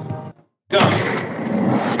from? Look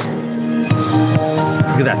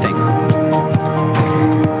at that thing.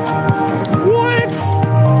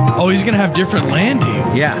 What? Oh, he's gonna have different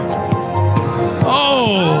landings. Yeah.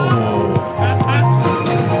 Oh.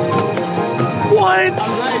 What?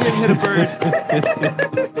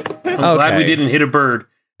 I'm glad we didn't hit a bird.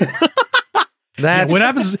 What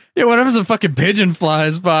happens? Yeah, what happens if a fucking pigeon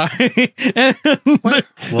flies by?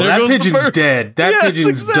 Well, that pigeon's dead. That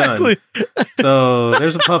pigeon's done. So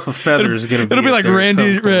there's a puff of feathers going to be. It'll be like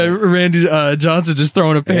Randy Johnson just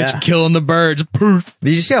throwing a pitch, killing the birds. Poof.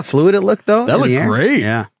 Did you see how fluid it looked though? That looked great.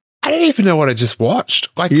 Yeah. I don't even know what I just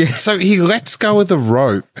watched. Like, so he lets go of the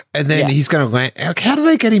rope, and then he's going to land. Like, how do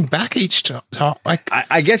they get him back each time? Like,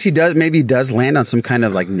 I guess he does. Maybe he does land on some kind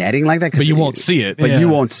of like netting like that. But you won't see it. But you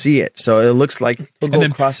won't see it. So it looks like he'll go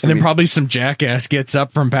across. And then probably some jackass gets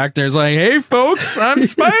up from back there. Is like, "Hey, folks, I'm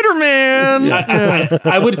Spider-Man."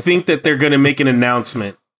 I would think that they're going to make an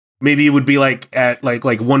announcement. Maybe it would be like at like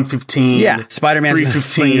 1:15. Yeah, Spider-Man's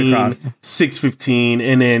 3:15, 6:15,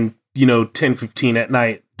 and then 10:15 at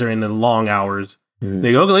night during the long hours.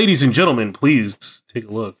 They go, ladies and gentlemen, please take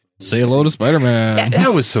a look. Say hello to Spider-Man.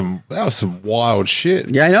 that was some wild shit.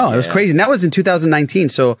 Yeah, I know. It was crazy. And that was in 2019.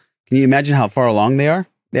 So can you imagine how far along they are?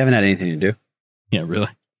 They haven't had anything to do. Yeah, really.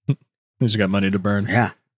 They just got money to burn. Yeah.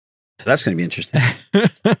 So that's going to be interesting.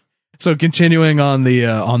 So continuing on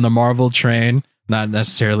the Marvel train, not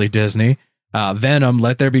necessarily Disney. Venom,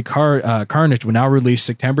 Let There Be Carnage will now release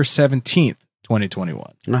September 17th,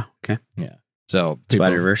 2021. Oh, okay. Yeah. So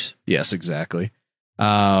Spider-Verse. Yes, exactly.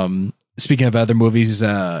 Speaking of other movies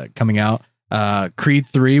no out, Creed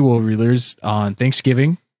 3 will release on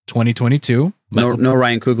Thanksgiving 2022. No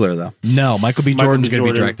Ryan Coogler, though. No, Michael B. Jordan's going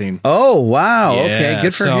to be directing. Oh, wow. Yeah, okay,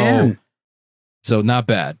 good for him. So not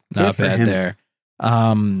bad. Not Good for bad him. there.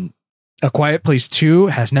 A Quiet Place 2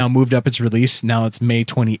 has now moved up its release. Now it's May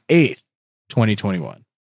 28th, 2021.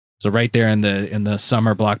 So right there in the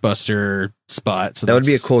summer blockbuster spot. So That would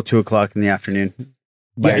be a cool 2:00 in the afternoon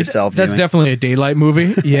by yourself. That's viewing. definitely a daylight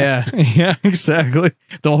movie. Yeah. Yeah, exactly.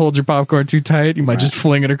 Don't hold your popcorn too tight. You might just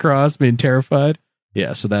fling it across, being terrified.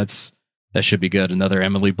 Yeah, so that should be good. Another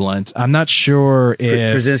Emily Blunt. I'm not sure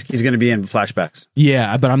if Krasinski's going to be in flashbacks.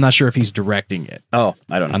 Yeah, but I'm not sure if he's directing it. Oh,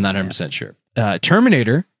 I don't know. I'm not 100% sure.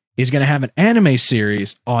 Terminator is going to have an anime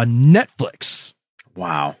series on Netflix.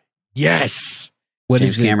 Wow. Yes.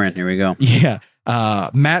 James Cameron. Here we go. Yeah.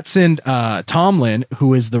 Mattson Tomlin,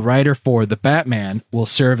 who is the writer for The Batman, will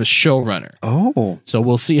serve as showrunner. Oh. So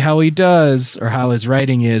we'll see how he does or how his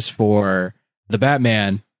writing is for The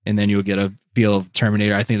Batman, and then you'll get a feel of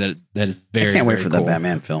Terminator. I think that is very, I can't wait very for cool. that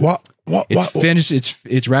Batman film. It's finished.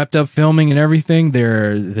 It's wrapped up filming and everything.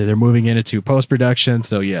 They're moving into post-production.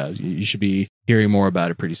 So yeah, you should be hearing more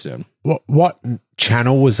about it pretty soon. What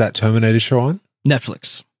channel was that Terminator show on?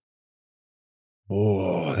 Netflix.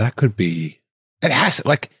 Oh, that could be. It has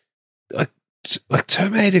like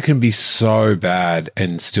Terminator can be so bad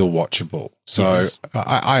and still watchable. So Yes.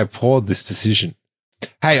 I applaud this decision.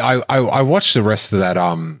 Hey, I watched the rest of that.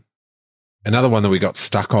 Another one that we got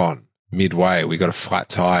stuck on midway. We got a flat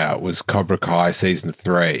tire. Was Cobra Kai season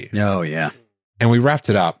 3. Oh yeah, and we wrapped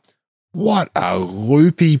it up. What a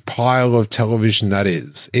loopy pile of television that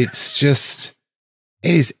is. It's just,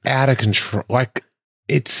 it is out of control. Like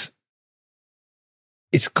it's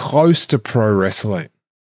close to pro wrestling.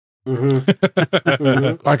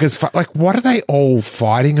 Mm-hmm. Like what are they all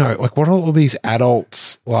fighting over? Like what are all these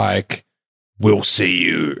adults like? We'll see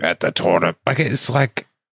you at the tournament. Like it's like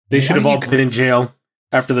they should have all been in jail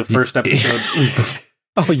after the first episode.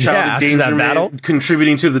 Oh yeah, after that battle,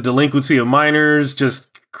 contributing to the delinquency of minors. Just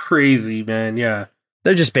crazy, man. Yeah,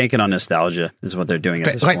 they're just banking on nostalgia. Is what they're doing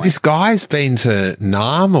at this point. This guy's been to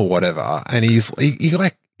Nam or whatever, and he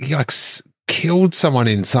killed someone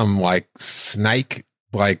in some like snake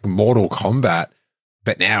like Mortal Kombat,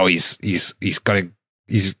 but now he's got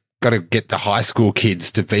to get the high school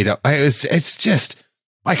kids to beat up. It's just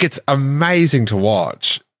like it's amazing to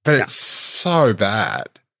watch, but it's so bad,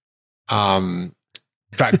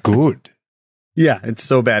 but good. Yeah, it's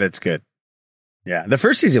so bad it's good. Yeah, the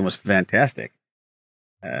first season was fantastic.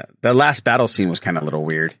 The last battle scene was kind of a little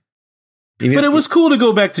weird. But it was cool to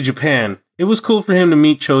go back to Japan. It was cool for him to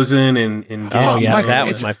meet Chosen and get, that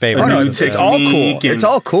was my favorite. It's all cool. It's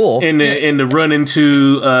all cool. And to run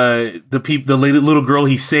into the little girl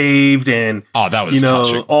he saved, and that was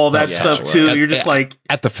touching. All that stuff too. You're just like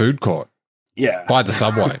at the food court, by the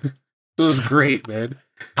subway. It was great, man.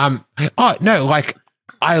 Oh no, like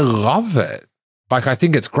I love it. Like I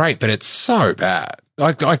think it's great, but it's so bad.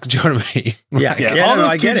 Like do you know what I mean? Yeah. All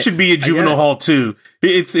those kids should be at juvenile hall too.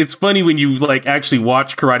 It's funny when you like actually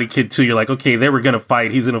watch Karate Kid 2. You're like, okay, they were gonna fight.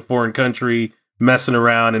 He's in a foreign country messing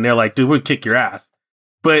around, and they're like, dude, we'll kick your ass.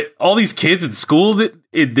 But all these kids in school that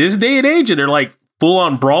in this day and age, and they're like full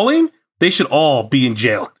on brawling, they should all be in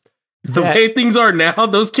jail. The way things are now,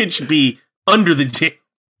 those kids should be under the jail.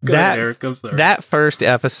 Go ahead, Eric. I'm sorry. That first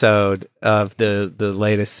episode of the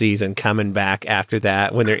latest season coming back after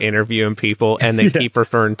that, when they're interviewing people and they keep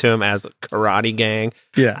referring to them as a karate gang.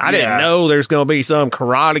 Yeah. I didn't know there's going to be some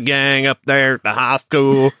karate gang up there at the high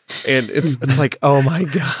school. And it's like, oh my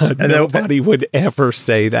God, and nobody would ever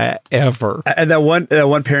say that ever. And that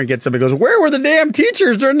one parent gets up and goes, "Where were the damn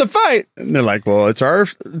teachers during the fight?" And they're like, "Well, it's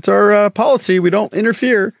our policy. We don't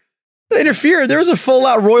interfere." They interfered. There was a full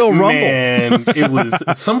out Royal Rumble. Man, it was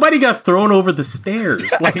somebody got thrown over the stairs.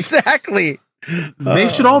 Like, exactly. They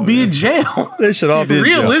should all be in jail. They should all be in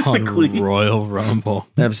jail. Realistically. Royal Rumble.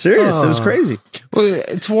 I'm serious. It was crazy. Well,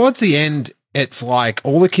 towards the end, it's like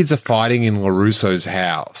all the kids are fighting in LaRusso's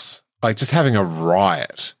house, like just having a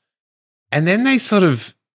riot. And then they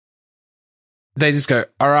just go,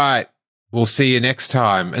 all right, we'll see you next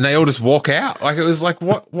time. And they all just walk out. Like it was like,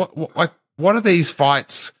 what are these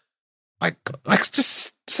fights? Like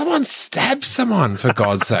just someone stab someone for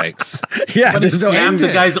God's sakes. Yeah, but snapped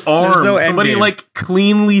the guy's arm. Somebody like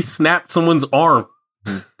cleanly snapped someone's arm.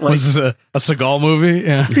 Like, was this a Seagal movie?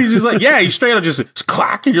 Yeah. He's just like, he straight up just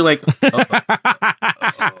clack, and you're like,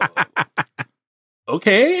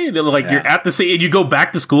 okay. And like you're at the same, and you go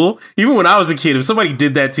back to school. Even when I was a kid, if somebody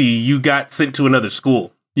did that to you, you got sent to another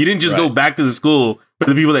school. You didn't just go back to the school where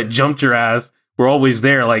the people that jumped your ass were always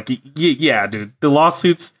there. Like, yeah, dude, the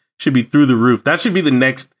lawsuits should be through the roof. That should be the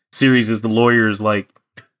next series. Is the lawyers like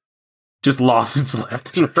just lawsuits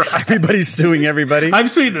left and right? Everybody's suing everybody. I'm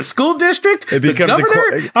suing the school district. It becomes the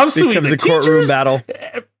governor. I'm suing the courtroom teachers. battle.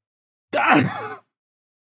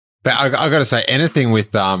 But I got to say, anything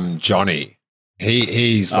with Johnny,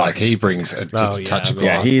 he's like he brings just a touch of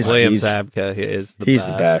Yeah, class. William Zabka is the he's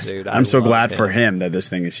best, the best. dude. I'm so love glad him. for him that this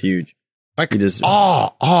thing is huge. Like, He just,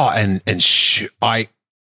 I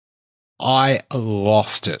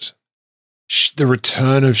lost it. The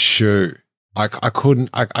return of Shu. I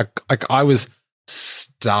couldn't. I was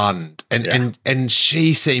stunned, and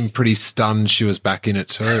she seemed pretty stunned. She was back in it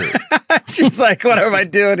too. she's like, "What am I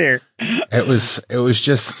doing here?" It was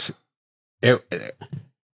just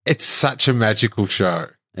it's such a magical show.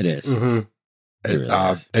 It is. Mm-hmm.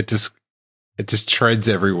 It just treads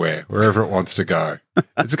everywhere wherever it wants to go.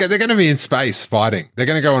 They're going to be in space fighting. They're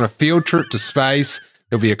going to go on a field trip to space.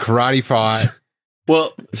 There'll be a karate fight.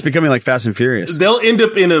 Well, it's becoming like Fast and Furious. They'll end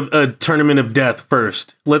up in a tournament of death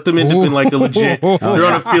first. Let them end up in like a legit. They're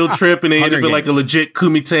on a field trip and they end up in like a legit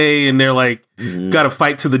kumite, and they're like got to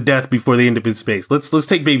fight to the death before they end up in space. Let's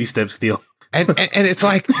take baby steps, Steel. And it's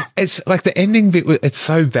like the ending bit. It's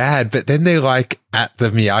so bad, but then they're like at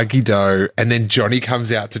the Miyagi-Do, and then Johnny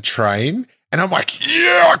comes out to train, and I'm like,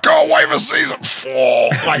 yeah, I can't wait for season 4.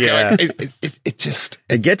 Like, it just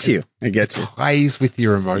gets you. It gets you. Plays with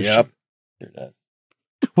your emotion. Yep. It does.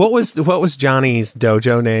 What was Johnny's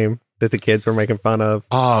dojo name that the kids were making fun of?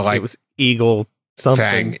 Oh, like it was Eagle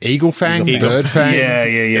something. Fang. Eagle Fang? Bird Fang?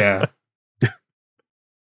 Yeah.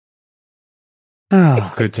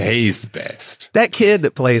 Good to he's the best. That kid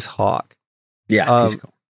that plays Hawk. Yeah, he's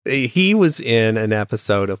cool. He was in an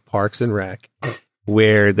episode of Parks and Rec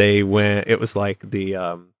where they went. It was like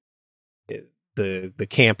the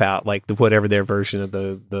camp out, like whatever their version of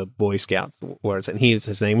the Boy Scouts was, and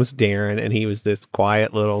his name was Darren, and he was this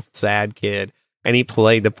quiet little sad kid, and he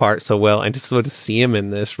played the part so well. And just sort of see him in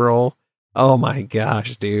this role, oh my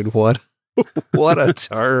gosh, dude, what a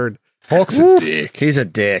turd! Hawk's a dick. He's a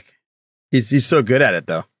dick. He's so good at it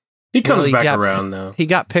though. He comes back around though. He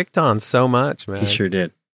got picked on so much, man. He sure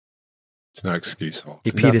did. It's no excuse, Hawk.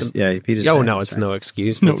 He peed his Oh pants, no, it's right? no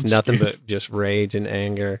excuse. No It's nothing excuse. but just rage and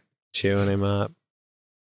anger chewing him up.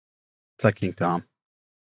 It's like King Tom.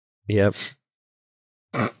 Yep.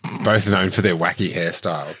 Both known for their wacky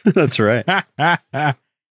hairstyles. That's right.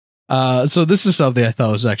 So this is something I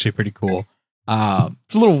thought was actually pretty cool.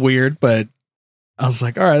 It's a little weird, but I was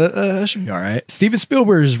like, all right, that should be all right. Steven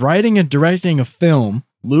Spielberg is writing and directing a film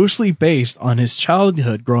loosely based on his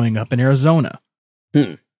childhood growing up in Arizona.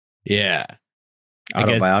 Yeah.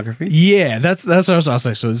 Autobiography? Yeah, that's what I was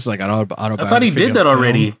like. So this is like an autobiography. I thought he did that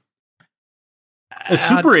already. A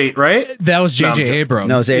Super 8, right? That was J.J. Abrams.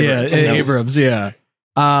 No, it's Abrams. Yeah, Abrams,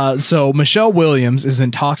 yeah. So Michelle Williams is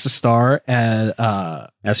in talks to star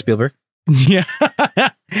as Spielberg. Yeah,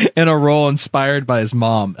 in a role inspired by his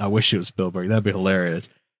mom. I wish it was Spielberg. That'd be hilarious.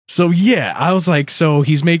 So yeah, I was like, so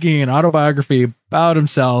he's making an autobiography about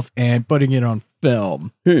himself and putting it on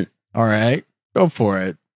film. All right, go for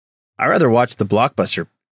it. I'd rather watch the blockbuster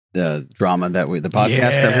drama the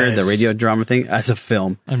podcast that we heard, the radio drama thing, as a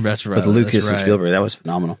film. And that's right, with Lucas that's and right. Spielberg. That was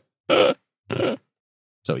phenomenal. So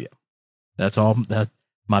yeah, that's all. That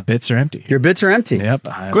my bits are empty. Your bits are empty. Yep.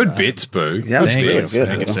 Good bits, Boo. That was Thank really you. good.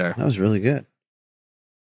 Thank you, Bill. sir. That was really good.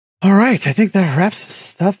 All right, I think that wraps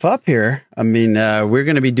stuff up here. I mean, we're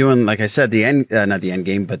going to be doing, like I said, not the end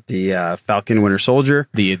game, but the Falcon Winter Soldier,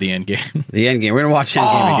 the end game, the end game. We're going to watch end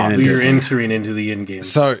game again. We are entering into the end game.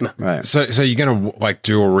 So, right. So you're gonna like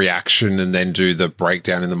do a reaction and then do the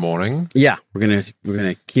breakdown in the morning. Yeah, we're gonna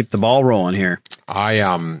keep the ball rolling here.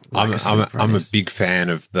 I'm a big fan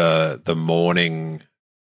of the morning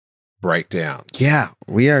breakdown. Yeah,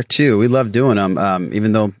 we are too. We love doing them,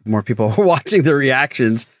 even though more people are watching the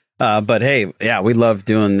reactions. But hey, yeah, we love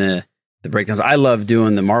doing the breakdowns. I love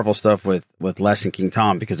doing the Marvel stuff with Les and King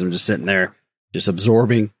Tom because I'm just sitting there, just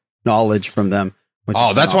absorbing knowledge from them.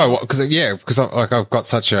 Oh, that's why. Because I've got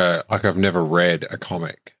such a I've never read a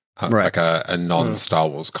comic, like a non Star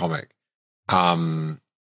Wars comic. So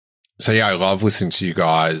yeah, I love listening to you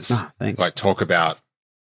guys like talk about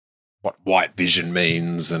what White Vision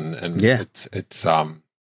means, and yeah, it's so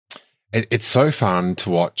fun to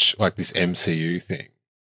watch like this MCU thing.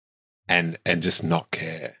 And just not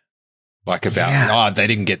care, like about they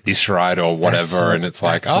didn't get this right or whatever, and it's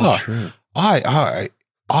like true. Okay,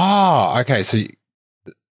 so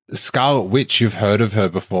Scarlet Witch, you've heard of her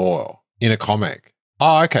before in a comic,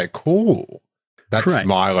 Oh, okay, cool. That's Correct.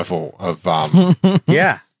 my level of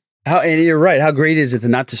Yeah. And you're right. How great is it to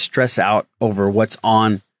not to stress out over what's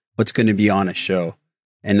going to be on a show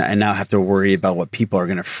and now have to worry about what people are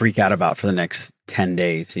going to freak out about for the next 10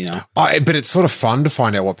 days, you know? But it's sort of fun to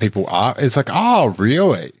find out what people are. It's like, oh,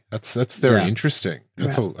 really? That's very interesting.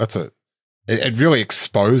 It really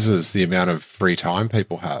exposes the amount of free time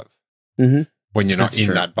people have when you're not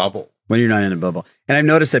in that bubble. When you're not in a bubble. And I've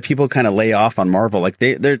noticed that people kind of lay off on Marvel. Like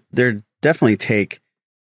they're definitely take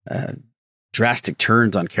drastic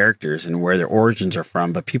turns on characters and where their origins are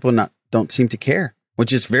from, but people don't seem to care,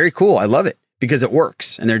 which is very cool. I love it because it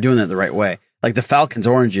works and they're doing it the right way. Like the Falcon's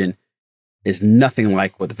origin is nothing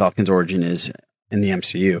like what the Falcon's origin is in the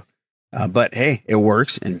MCU. But hey, it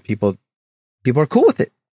works and people are cool with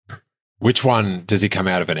it. Which one does he come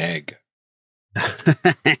out of an egg?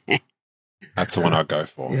 That's the one I'd go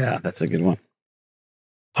for. Yeah, that's a good one.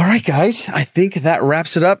 All right, guys. I think that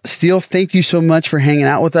wraps it up. Steele, thank you so much for hanging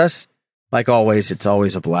out with us. Like always, it's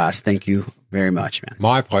always a blast. Thank you very much, man.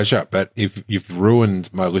 My pleasure. But if you've ruined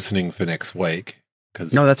my listening for next week,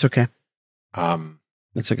 no, that's okay.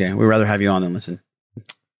 That's okay. We'd rather have you on than listen.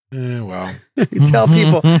 Well, tell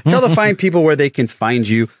the fine people where they can find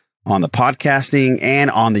you on the podcasting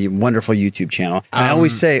and on the wonderful YouTube channel. And I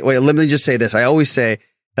always say, wait, let me just say this. I always say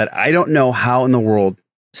that I don't know how in the world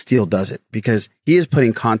Steele does it because he is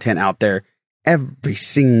putting content out there every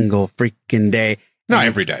single freaking day. Not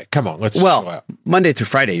every day. Come on, let's well, chill out. Monday through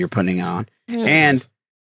Friday you're putting it on, Yeah,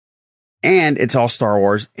 and it's all Star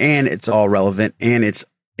Wars, and it's all relevant, and it's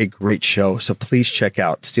a great show. So please check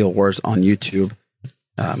out Steele Wars on YouTube.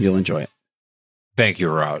 You'll enjoy it. Thank you,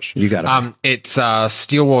 Raj. You got it. It's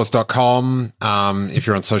steelwars.com. If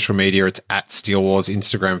you're on social media, it's at SteelWars,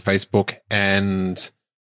 Instagram, Facebook, and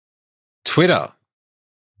Twitter.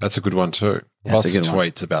 That's a good one too. That's Lots a of good one.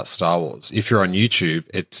 tweets about Star Wars. If you're on YouTube,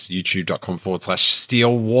 it's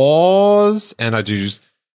youtube.com/Steel Wars. And I do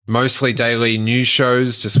mostly daily news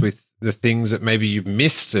shows just with the things that maybe you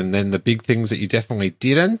missed and then the big things that you definitely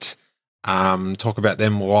didn't. Talk about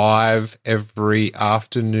them live every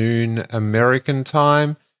afternoon American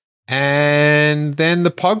time. And then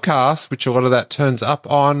the podcast, which a lot of that turns up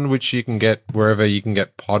on, which you can get wherever you can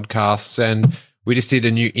get podcasts. And we just did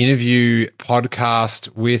a new interview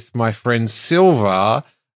podcast with my friend Silva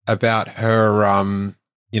about her,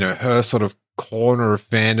 her sort of corner of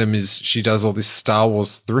fandom is she does all this Star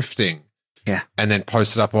Wars thrifting. Yeah. And then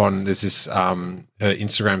posted up on, there's this, her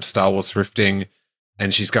Instagram Star Wars thrifting,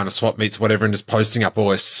 and she's going to swap meets, whatever, and just posting up all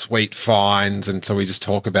her sweet finds. And so we just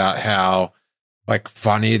talk about how, like,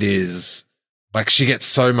 funny it is. Like, she gets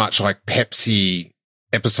so much, like, Pepsi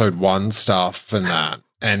episode 1 stuff and that.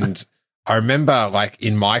 And I remember, like,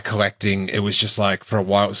 in my collecting, it was just like, for a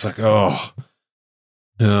while, it was like,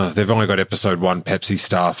 they've only got episode 1 Pepsi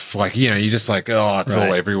stuff. Like, you just like, it's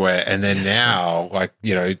all everywhere. And then now, like,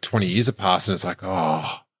 20 years have passed and it's like,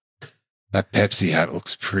 that Pepsi hat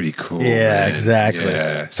looks pretty cool. Yeah, man. exactly.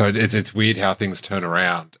 Yeah. So it's weird how things turn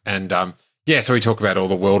around. And, so we talk about all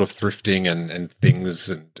the world of thrifting and things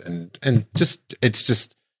and just, it's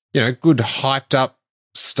just, good hyped up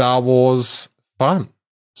Star Wars fun.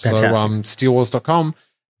 Fantastic. So, steelwars.com.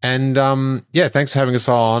 And, thanks for having us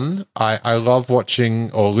on. I love watching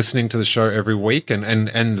or listening to the show every week and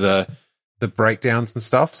the breakdowns and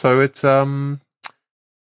stuff. So it's a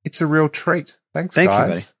real treat. Thank guys. You,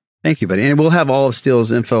 buddy. Thank you, buddy. And we'll have all of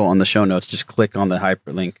Steele's info on the show notes. Just click on the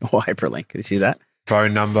hyperlink. Oh, hyperlink. Can you see that?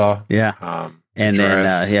 Phone number. Yeah. And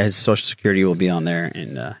address. then, his social security will be on there.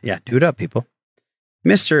 And, do it up, people.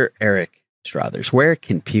 Mr. Eric Struthers, where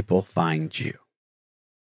can people find you?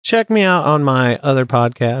 Check me out on my other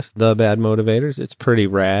podcast, The Bad Motivators. It's pretty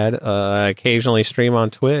rad. I occasionally stream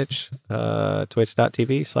on Twitch,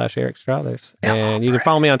 twitch.tv/Eric Struthers. And you can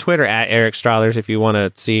follow me on Twitter at Eric Struthers if you want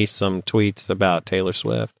to see some tweets about Taylor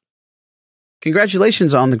Swift.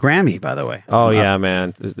 Congratulations on the Grammy, by the way. Oh, yeah,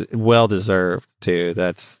 man. Well deserved, too.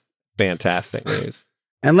 That's fantastic news.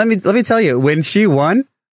 And let me tell you, when she won,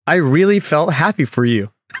 I really felt happy for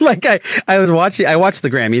you. Like I watched the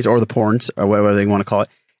Grammys or the porns or whatever they want to call it.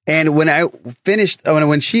 And when I finished,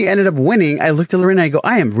 when she ended up winning, I looked at Lorena and I go,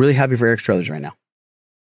 I am really happy for Eric Struthers right now.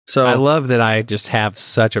 So I love that I just have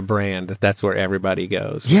such a brand that's where everybody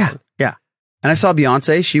goes. Yeah. Man. Yeah. And I saw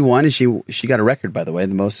Beyonce, she won and she got a record, by the way,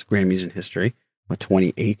 the most Grammys in history with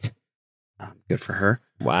 28. Good for her.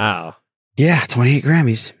 Wow. Yeah. 28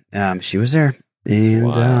 Grammys. She was there.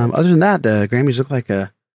 And other than that, the Grammys looked like I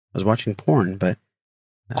was watching porn, but.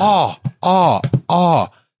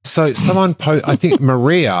 So someone I think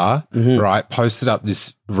Maria, right, posted up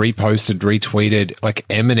this retweeted like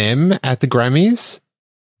Eminem at the Grammys.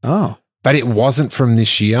 Oh. but it wasn't from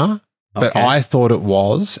this year. But Okay. I thought it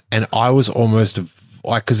was, and I was almost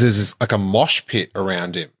like, because there's this, like a mosh pit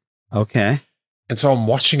around him. Okay. And so I'm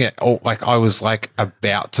watching it. Oh, like I was like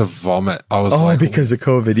about to vomit. I was like, because of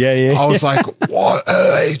COVID. Yeah. I was like, what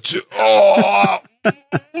are they doing? Oh.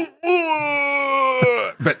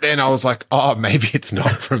 But then I was like, oh, maybe it's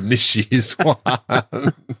not from this year's one.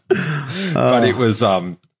 But it was,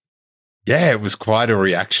 it was quite a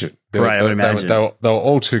reaction. I would imagine. They were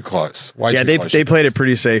all too close. Way too close. They played it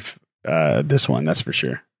pretty safe. This one, that's for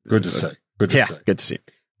sure. Good to see. Good to see. Good to see.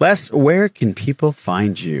 Les, where can people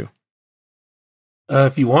find you?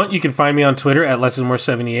 If you want, you can find me on Twitter at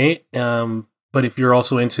LessonMore78. But if you're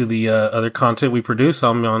also into the other content we produce,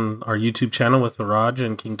 I'm on our YouTube channel with the Raj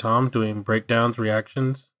and King Tom doing breakdowns,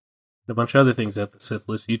 reactions, and a bunch of other things at the Sith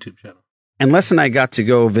List YouTube channel. And Les and I got to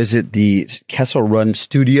go visit the Kessel Run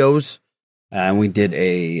Studios. And we did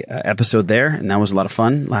a episode there, and that was a lot of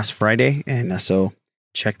fun last Friday. And so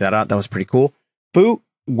check that out. That was pretty cool. Boo,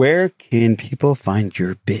 where can people find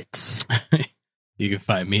your bits? You can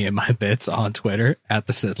find me and my bits on Twitter at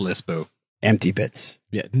the Sith List Boo. Empty bits.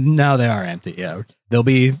 Yeah, now they are empty. Yeah, they'll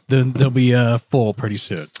be full pretty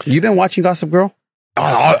soon. You been watching Gossip Girl?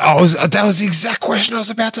 I was. That was the exact question I was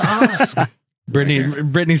about to ask.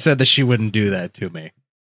 Brittany said that she wouldn't do that to me.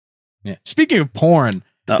 Yeah. Speaking of porn,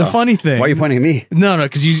 the funny thing. Why are you pointing at me? No,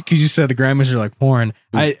 because you said the grandmas are like porn.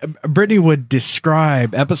 Brittany would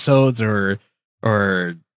describe episodes or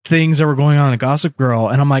things that were going on in Gossip Girl,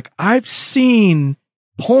 and I'm like, I've seen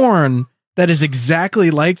porn that is exactly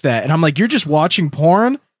like that, and I'm like, you're just watching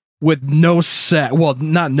porn with no sex. Well,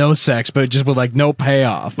 not no sex, but just with like no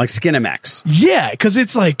payoff, like Skinamax. Yeah, because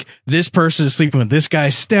it's like this person is sleeping with this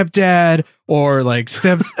guy's stepdad, or like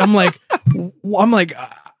steps. I'm like,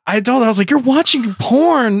 I told her, I was like, you're watching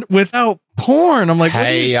porn without porn. I'm like,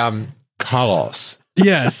 hey, Carlos.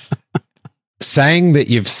 Yes. Saying that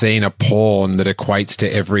you've seen a porn that equates to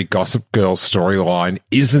every Gossip Girl storyline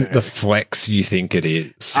isn't the flex you think it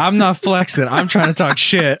is. I'm not flexing. I'm trying to talk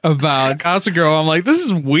shit about Gossip Girl. I'm like, this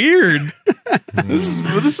is weird.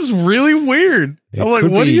 This is really weird. I'm like,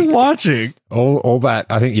 what are you watching? All that.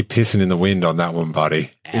 I think you're pissing in the wind on that one,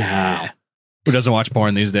 buddy. Yeah. Who doesn't watch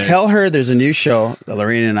porn these days? Tell her there's a new show that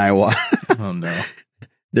Lorena and I watch. Oh no.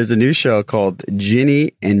 There's a new show called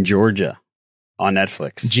Ginny and Georgia on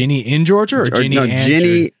Netflix. Ginny in Georgia or Ginny and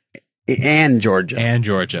Ginny and Georgia. And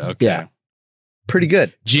Georgia. Okay. Yeah. Pretty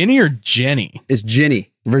good. Ginny or Jenny? It's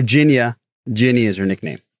Ginny. Virginia. Ginny is her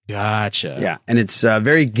nickname. Gotcha. Yeah. And it's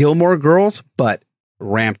very Gilmore Girls, but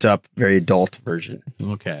ramped up, very adult version.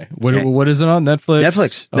 Okay. What is it on Netflix?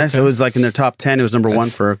 Netflix. Okay. So it was like in their top 10. It was number 1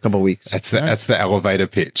 for a couple of weeks. That's the elevator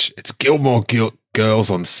pitch. It's Gilmore Girls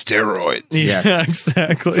on steroids. Yeah,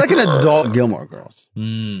 exactly. It's like an adult Gilmore Girls.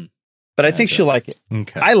 But I think she'll like it.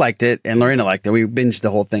 Okay. I liked it, and Lorena liked it. We binged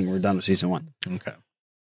the whole thing. We're done with season 1. Okay.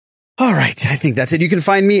 All right. I think that's it. You can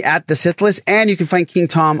find me at the Sith List, and you can find King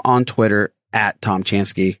Tom on Twitter at Tom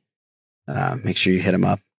Chansky. Make sure you hit him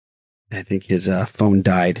up. I think his phone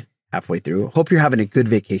died halfway through. Hope you're having a good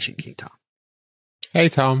vacation, King Tom. Hey,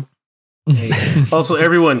 Tom. Also,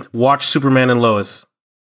 everyone, watch Superman and Lois.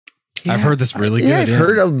 Yeah, I've heard this really good. Yeah, I've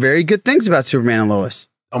heard very good things about Superman and Lois.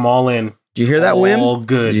 I'm all in. Did you hear that, Wim? All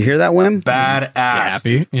good. Did you hear that, Wim? Badass.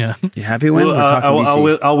 Happy? Yeah. You happy, Wim? Well, We're talking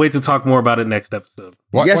DC. I'll wait to talk more about it next episode.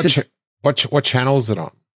 What channel is it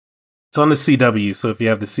on? It's on the CW. So if you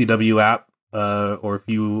have the CW app, or if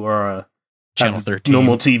you are Channel 13,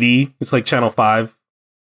 normal TV, it's like Channel 5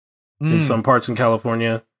 in some parts in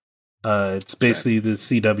California. It's basically the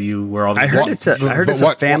CW where all the I heard it's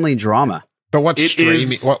a family drama. But what's It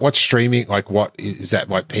streaming? is- What's streaming? Like, what is that?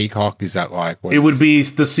 Like Peacock? Is that like? It would be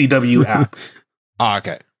the CW app.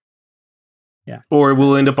 Okay. Or it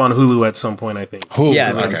will end up on Hulu at some point, I think. Hulu.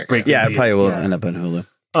 Yeah, Okay. Yeah, it probably will end up on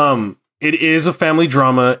Hulu. It is a family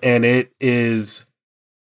drama, and it is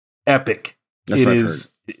epic. That's It what I've is.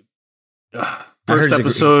 heard First he's a-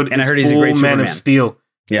 episode, and I heard is he's a full great Man Superman. of Steel.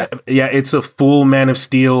 Yeah. Yeah, it's a full Man of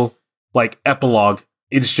Steel like epilogue.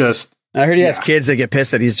 It's just. I heard he has kids that get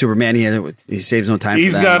pissed that he's Superman. He saves no time.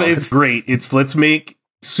 He's for got that. it's great. It's let's make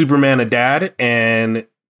Superman a dad, and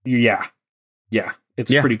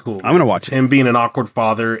it's pretty cool. I'm gonna watch it. Him being an awkward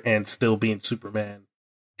father and still being Superman,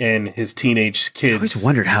 and his teenage kids. I always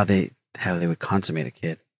wondered how they would consummate a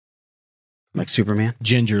kid like Superman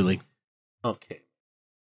gingerly. Okay.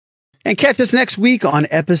 And catch us next week on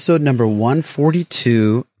episode number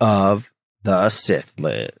 142 of The Sith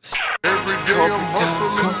List. Every day I'm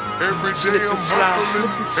hustling, every day I'm hustling,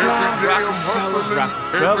 every day I'm hustling,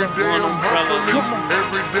 every day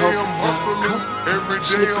I'm hustling, every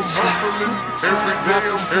day I'm hustling, every day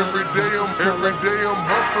I'm hustling, every day I'm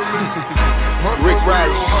hustling. Rick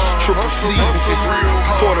Rice, Triple C,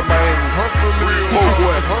 Port of Miami,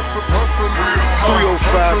 Moboy,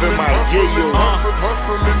 305 in my Yayo,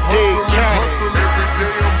 Dade County.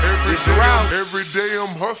 Every day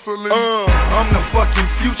I'm hustling. I'm the fucking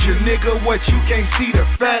future, nigga. What, you can't see the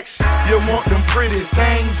facts? You want them pretty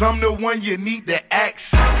things, I'm the one you need to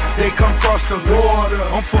ask. They come cross the water,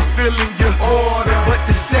 I'm fulfilling your order. But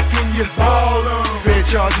the second you ball them, fair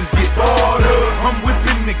charges get ordered. I'm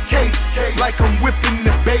whipping the case, like I'm whipping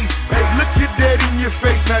the bass. Look your dead in your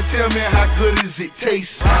face, now tell me how good does it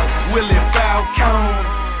taste? Willie Falcone,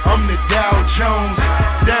 I'm the Dow Jones.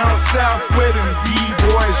 Down south where them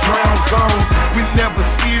D-boys drown zones. We never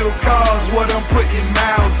steal cars, what I'm putting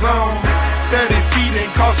miles on. 30 feet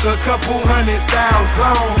ain't cost a couple $100,000.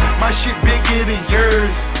 My shit bigger than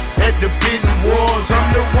yours. At the bidding wars,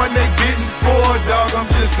 I'm the one they bidding for, dog. I'm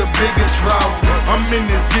just a bigger draw. I'm in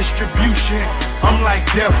the distribution, I'm like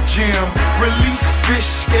Def Jam. Release fish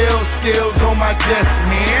scales on my desk,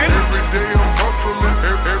 man. Every day I'm hustling,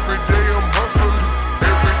 every day I'm hustling.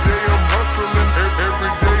 Every day I'm hustling,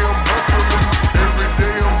 every day I'm hustling. Every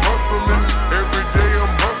day I'm hustling, every day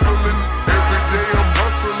I'm hustling. Every day I'm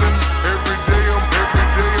hustling, every day I'm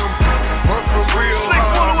hustling. Real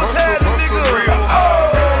hard, hustle real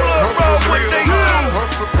hard.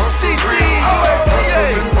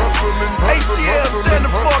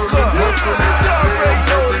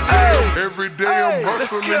 Every day I'm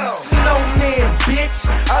hustling. Snowman, bitch.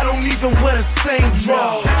 I don't even wear the same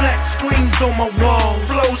draw. Flat screens on my wall.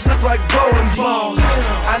 Flows look like bowling balls.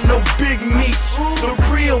 I know big meats, the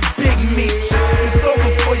real big meats. It's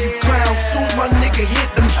over for you clowns. Soon my nigga hit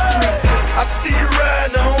them streets. I see you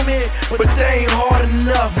riding, homie, but they ain't hard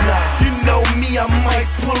enough. You know me, I might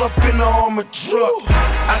pull up in an armored truck.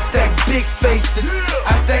 I stack big faces,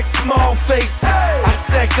 I stack small faces, I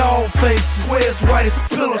stack all faces. Where's white as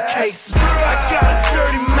pillowcases? I got a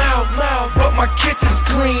dirty mouth, but my kitchen's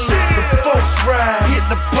clean. The folks ride, hit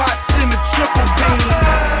the pots in the triple beam.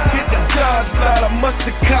 Hit the Dodge slide, I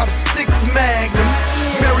must've copped 6 magnums.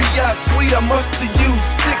 Marriott suite, I must've used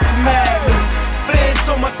 6 magnums. Fans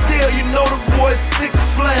on my tail, you know the boys 6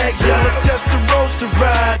 Flag. Yellow test the roaster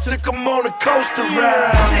ride, took 'em on a coaster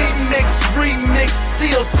ride. G-mix, remix,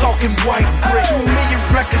 still talking white bricks. 2 million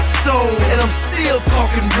records sold, and I'm still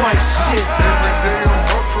talking white shit. Every day I'm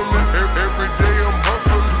hustling, every day I'm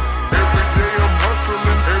hustling. Every day I'm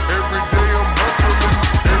hustling, every day I'm hustling.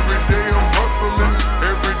 Every day I'm hustling,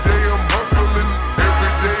 every day I'm hustling.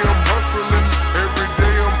 Every day I'm hustling, every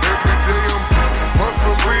day I'm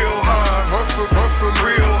hustling real hard, hustle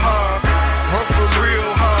real hard, hustle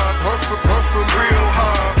real hard, hustle real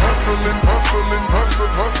hard, hustling,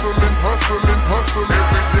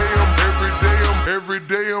 every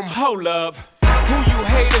day I'm. Hold up. Who you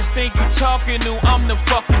haters think you talking to? I'm the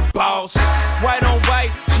fucking boss. White on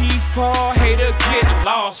white, G4, hater get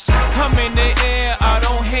lost. I'm in the air, I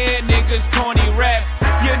don't hear niggas corny raps.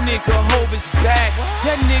 Your nigga Hov is back,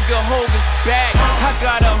 that nigga Hov is back. I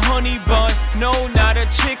got a honey bun, no not a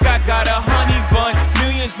chick, I got a honey bun.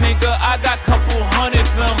 Millions nigga, I got couple hundred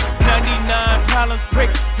them. 99 problems prick,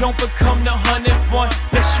 don't become the 101.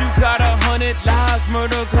 Yes you got 100 lives,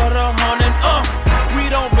 murder got 100. We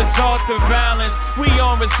don't resort to violence, we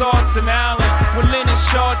on resorts and islands with linen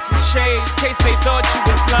shorts and shades, case they thought you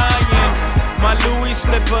was lying. My Louis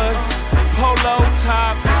slippers, polo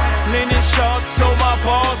top, linen shorts so my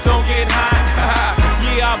balls don't get hot.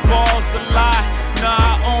 Yeah, I balls a lot,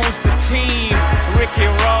 nah, I owns the team. Ricky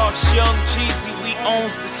Ross, Young Jeezy, we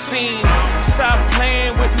owns the scene. Stop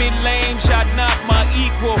playing with me lame, y'all not my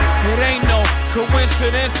equal. It ain't no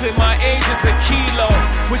coincidence that my age is a kilo,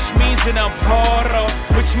 which means that I'm Poro,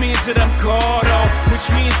 which means that I'm Gordo, which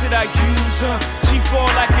means that I use her. She fall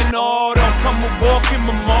like an auto, I'm a walking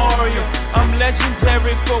memorial. I'm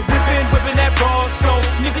legendary for whipping that ball, so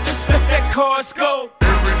nigga just let that cars go.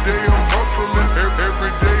 Every day I'm hustling,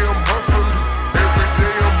 every day I'm hustling, every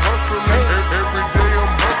day I'm hustling, every day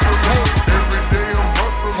I'm hustling, every day I'm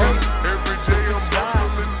hustling, every day I'm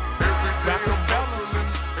hustling, every day I'm hustling,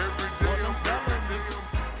 every day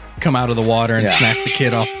I'm Come out of the water and snatch the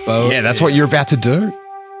kid off the boat. Yeah, that's what you're about to do.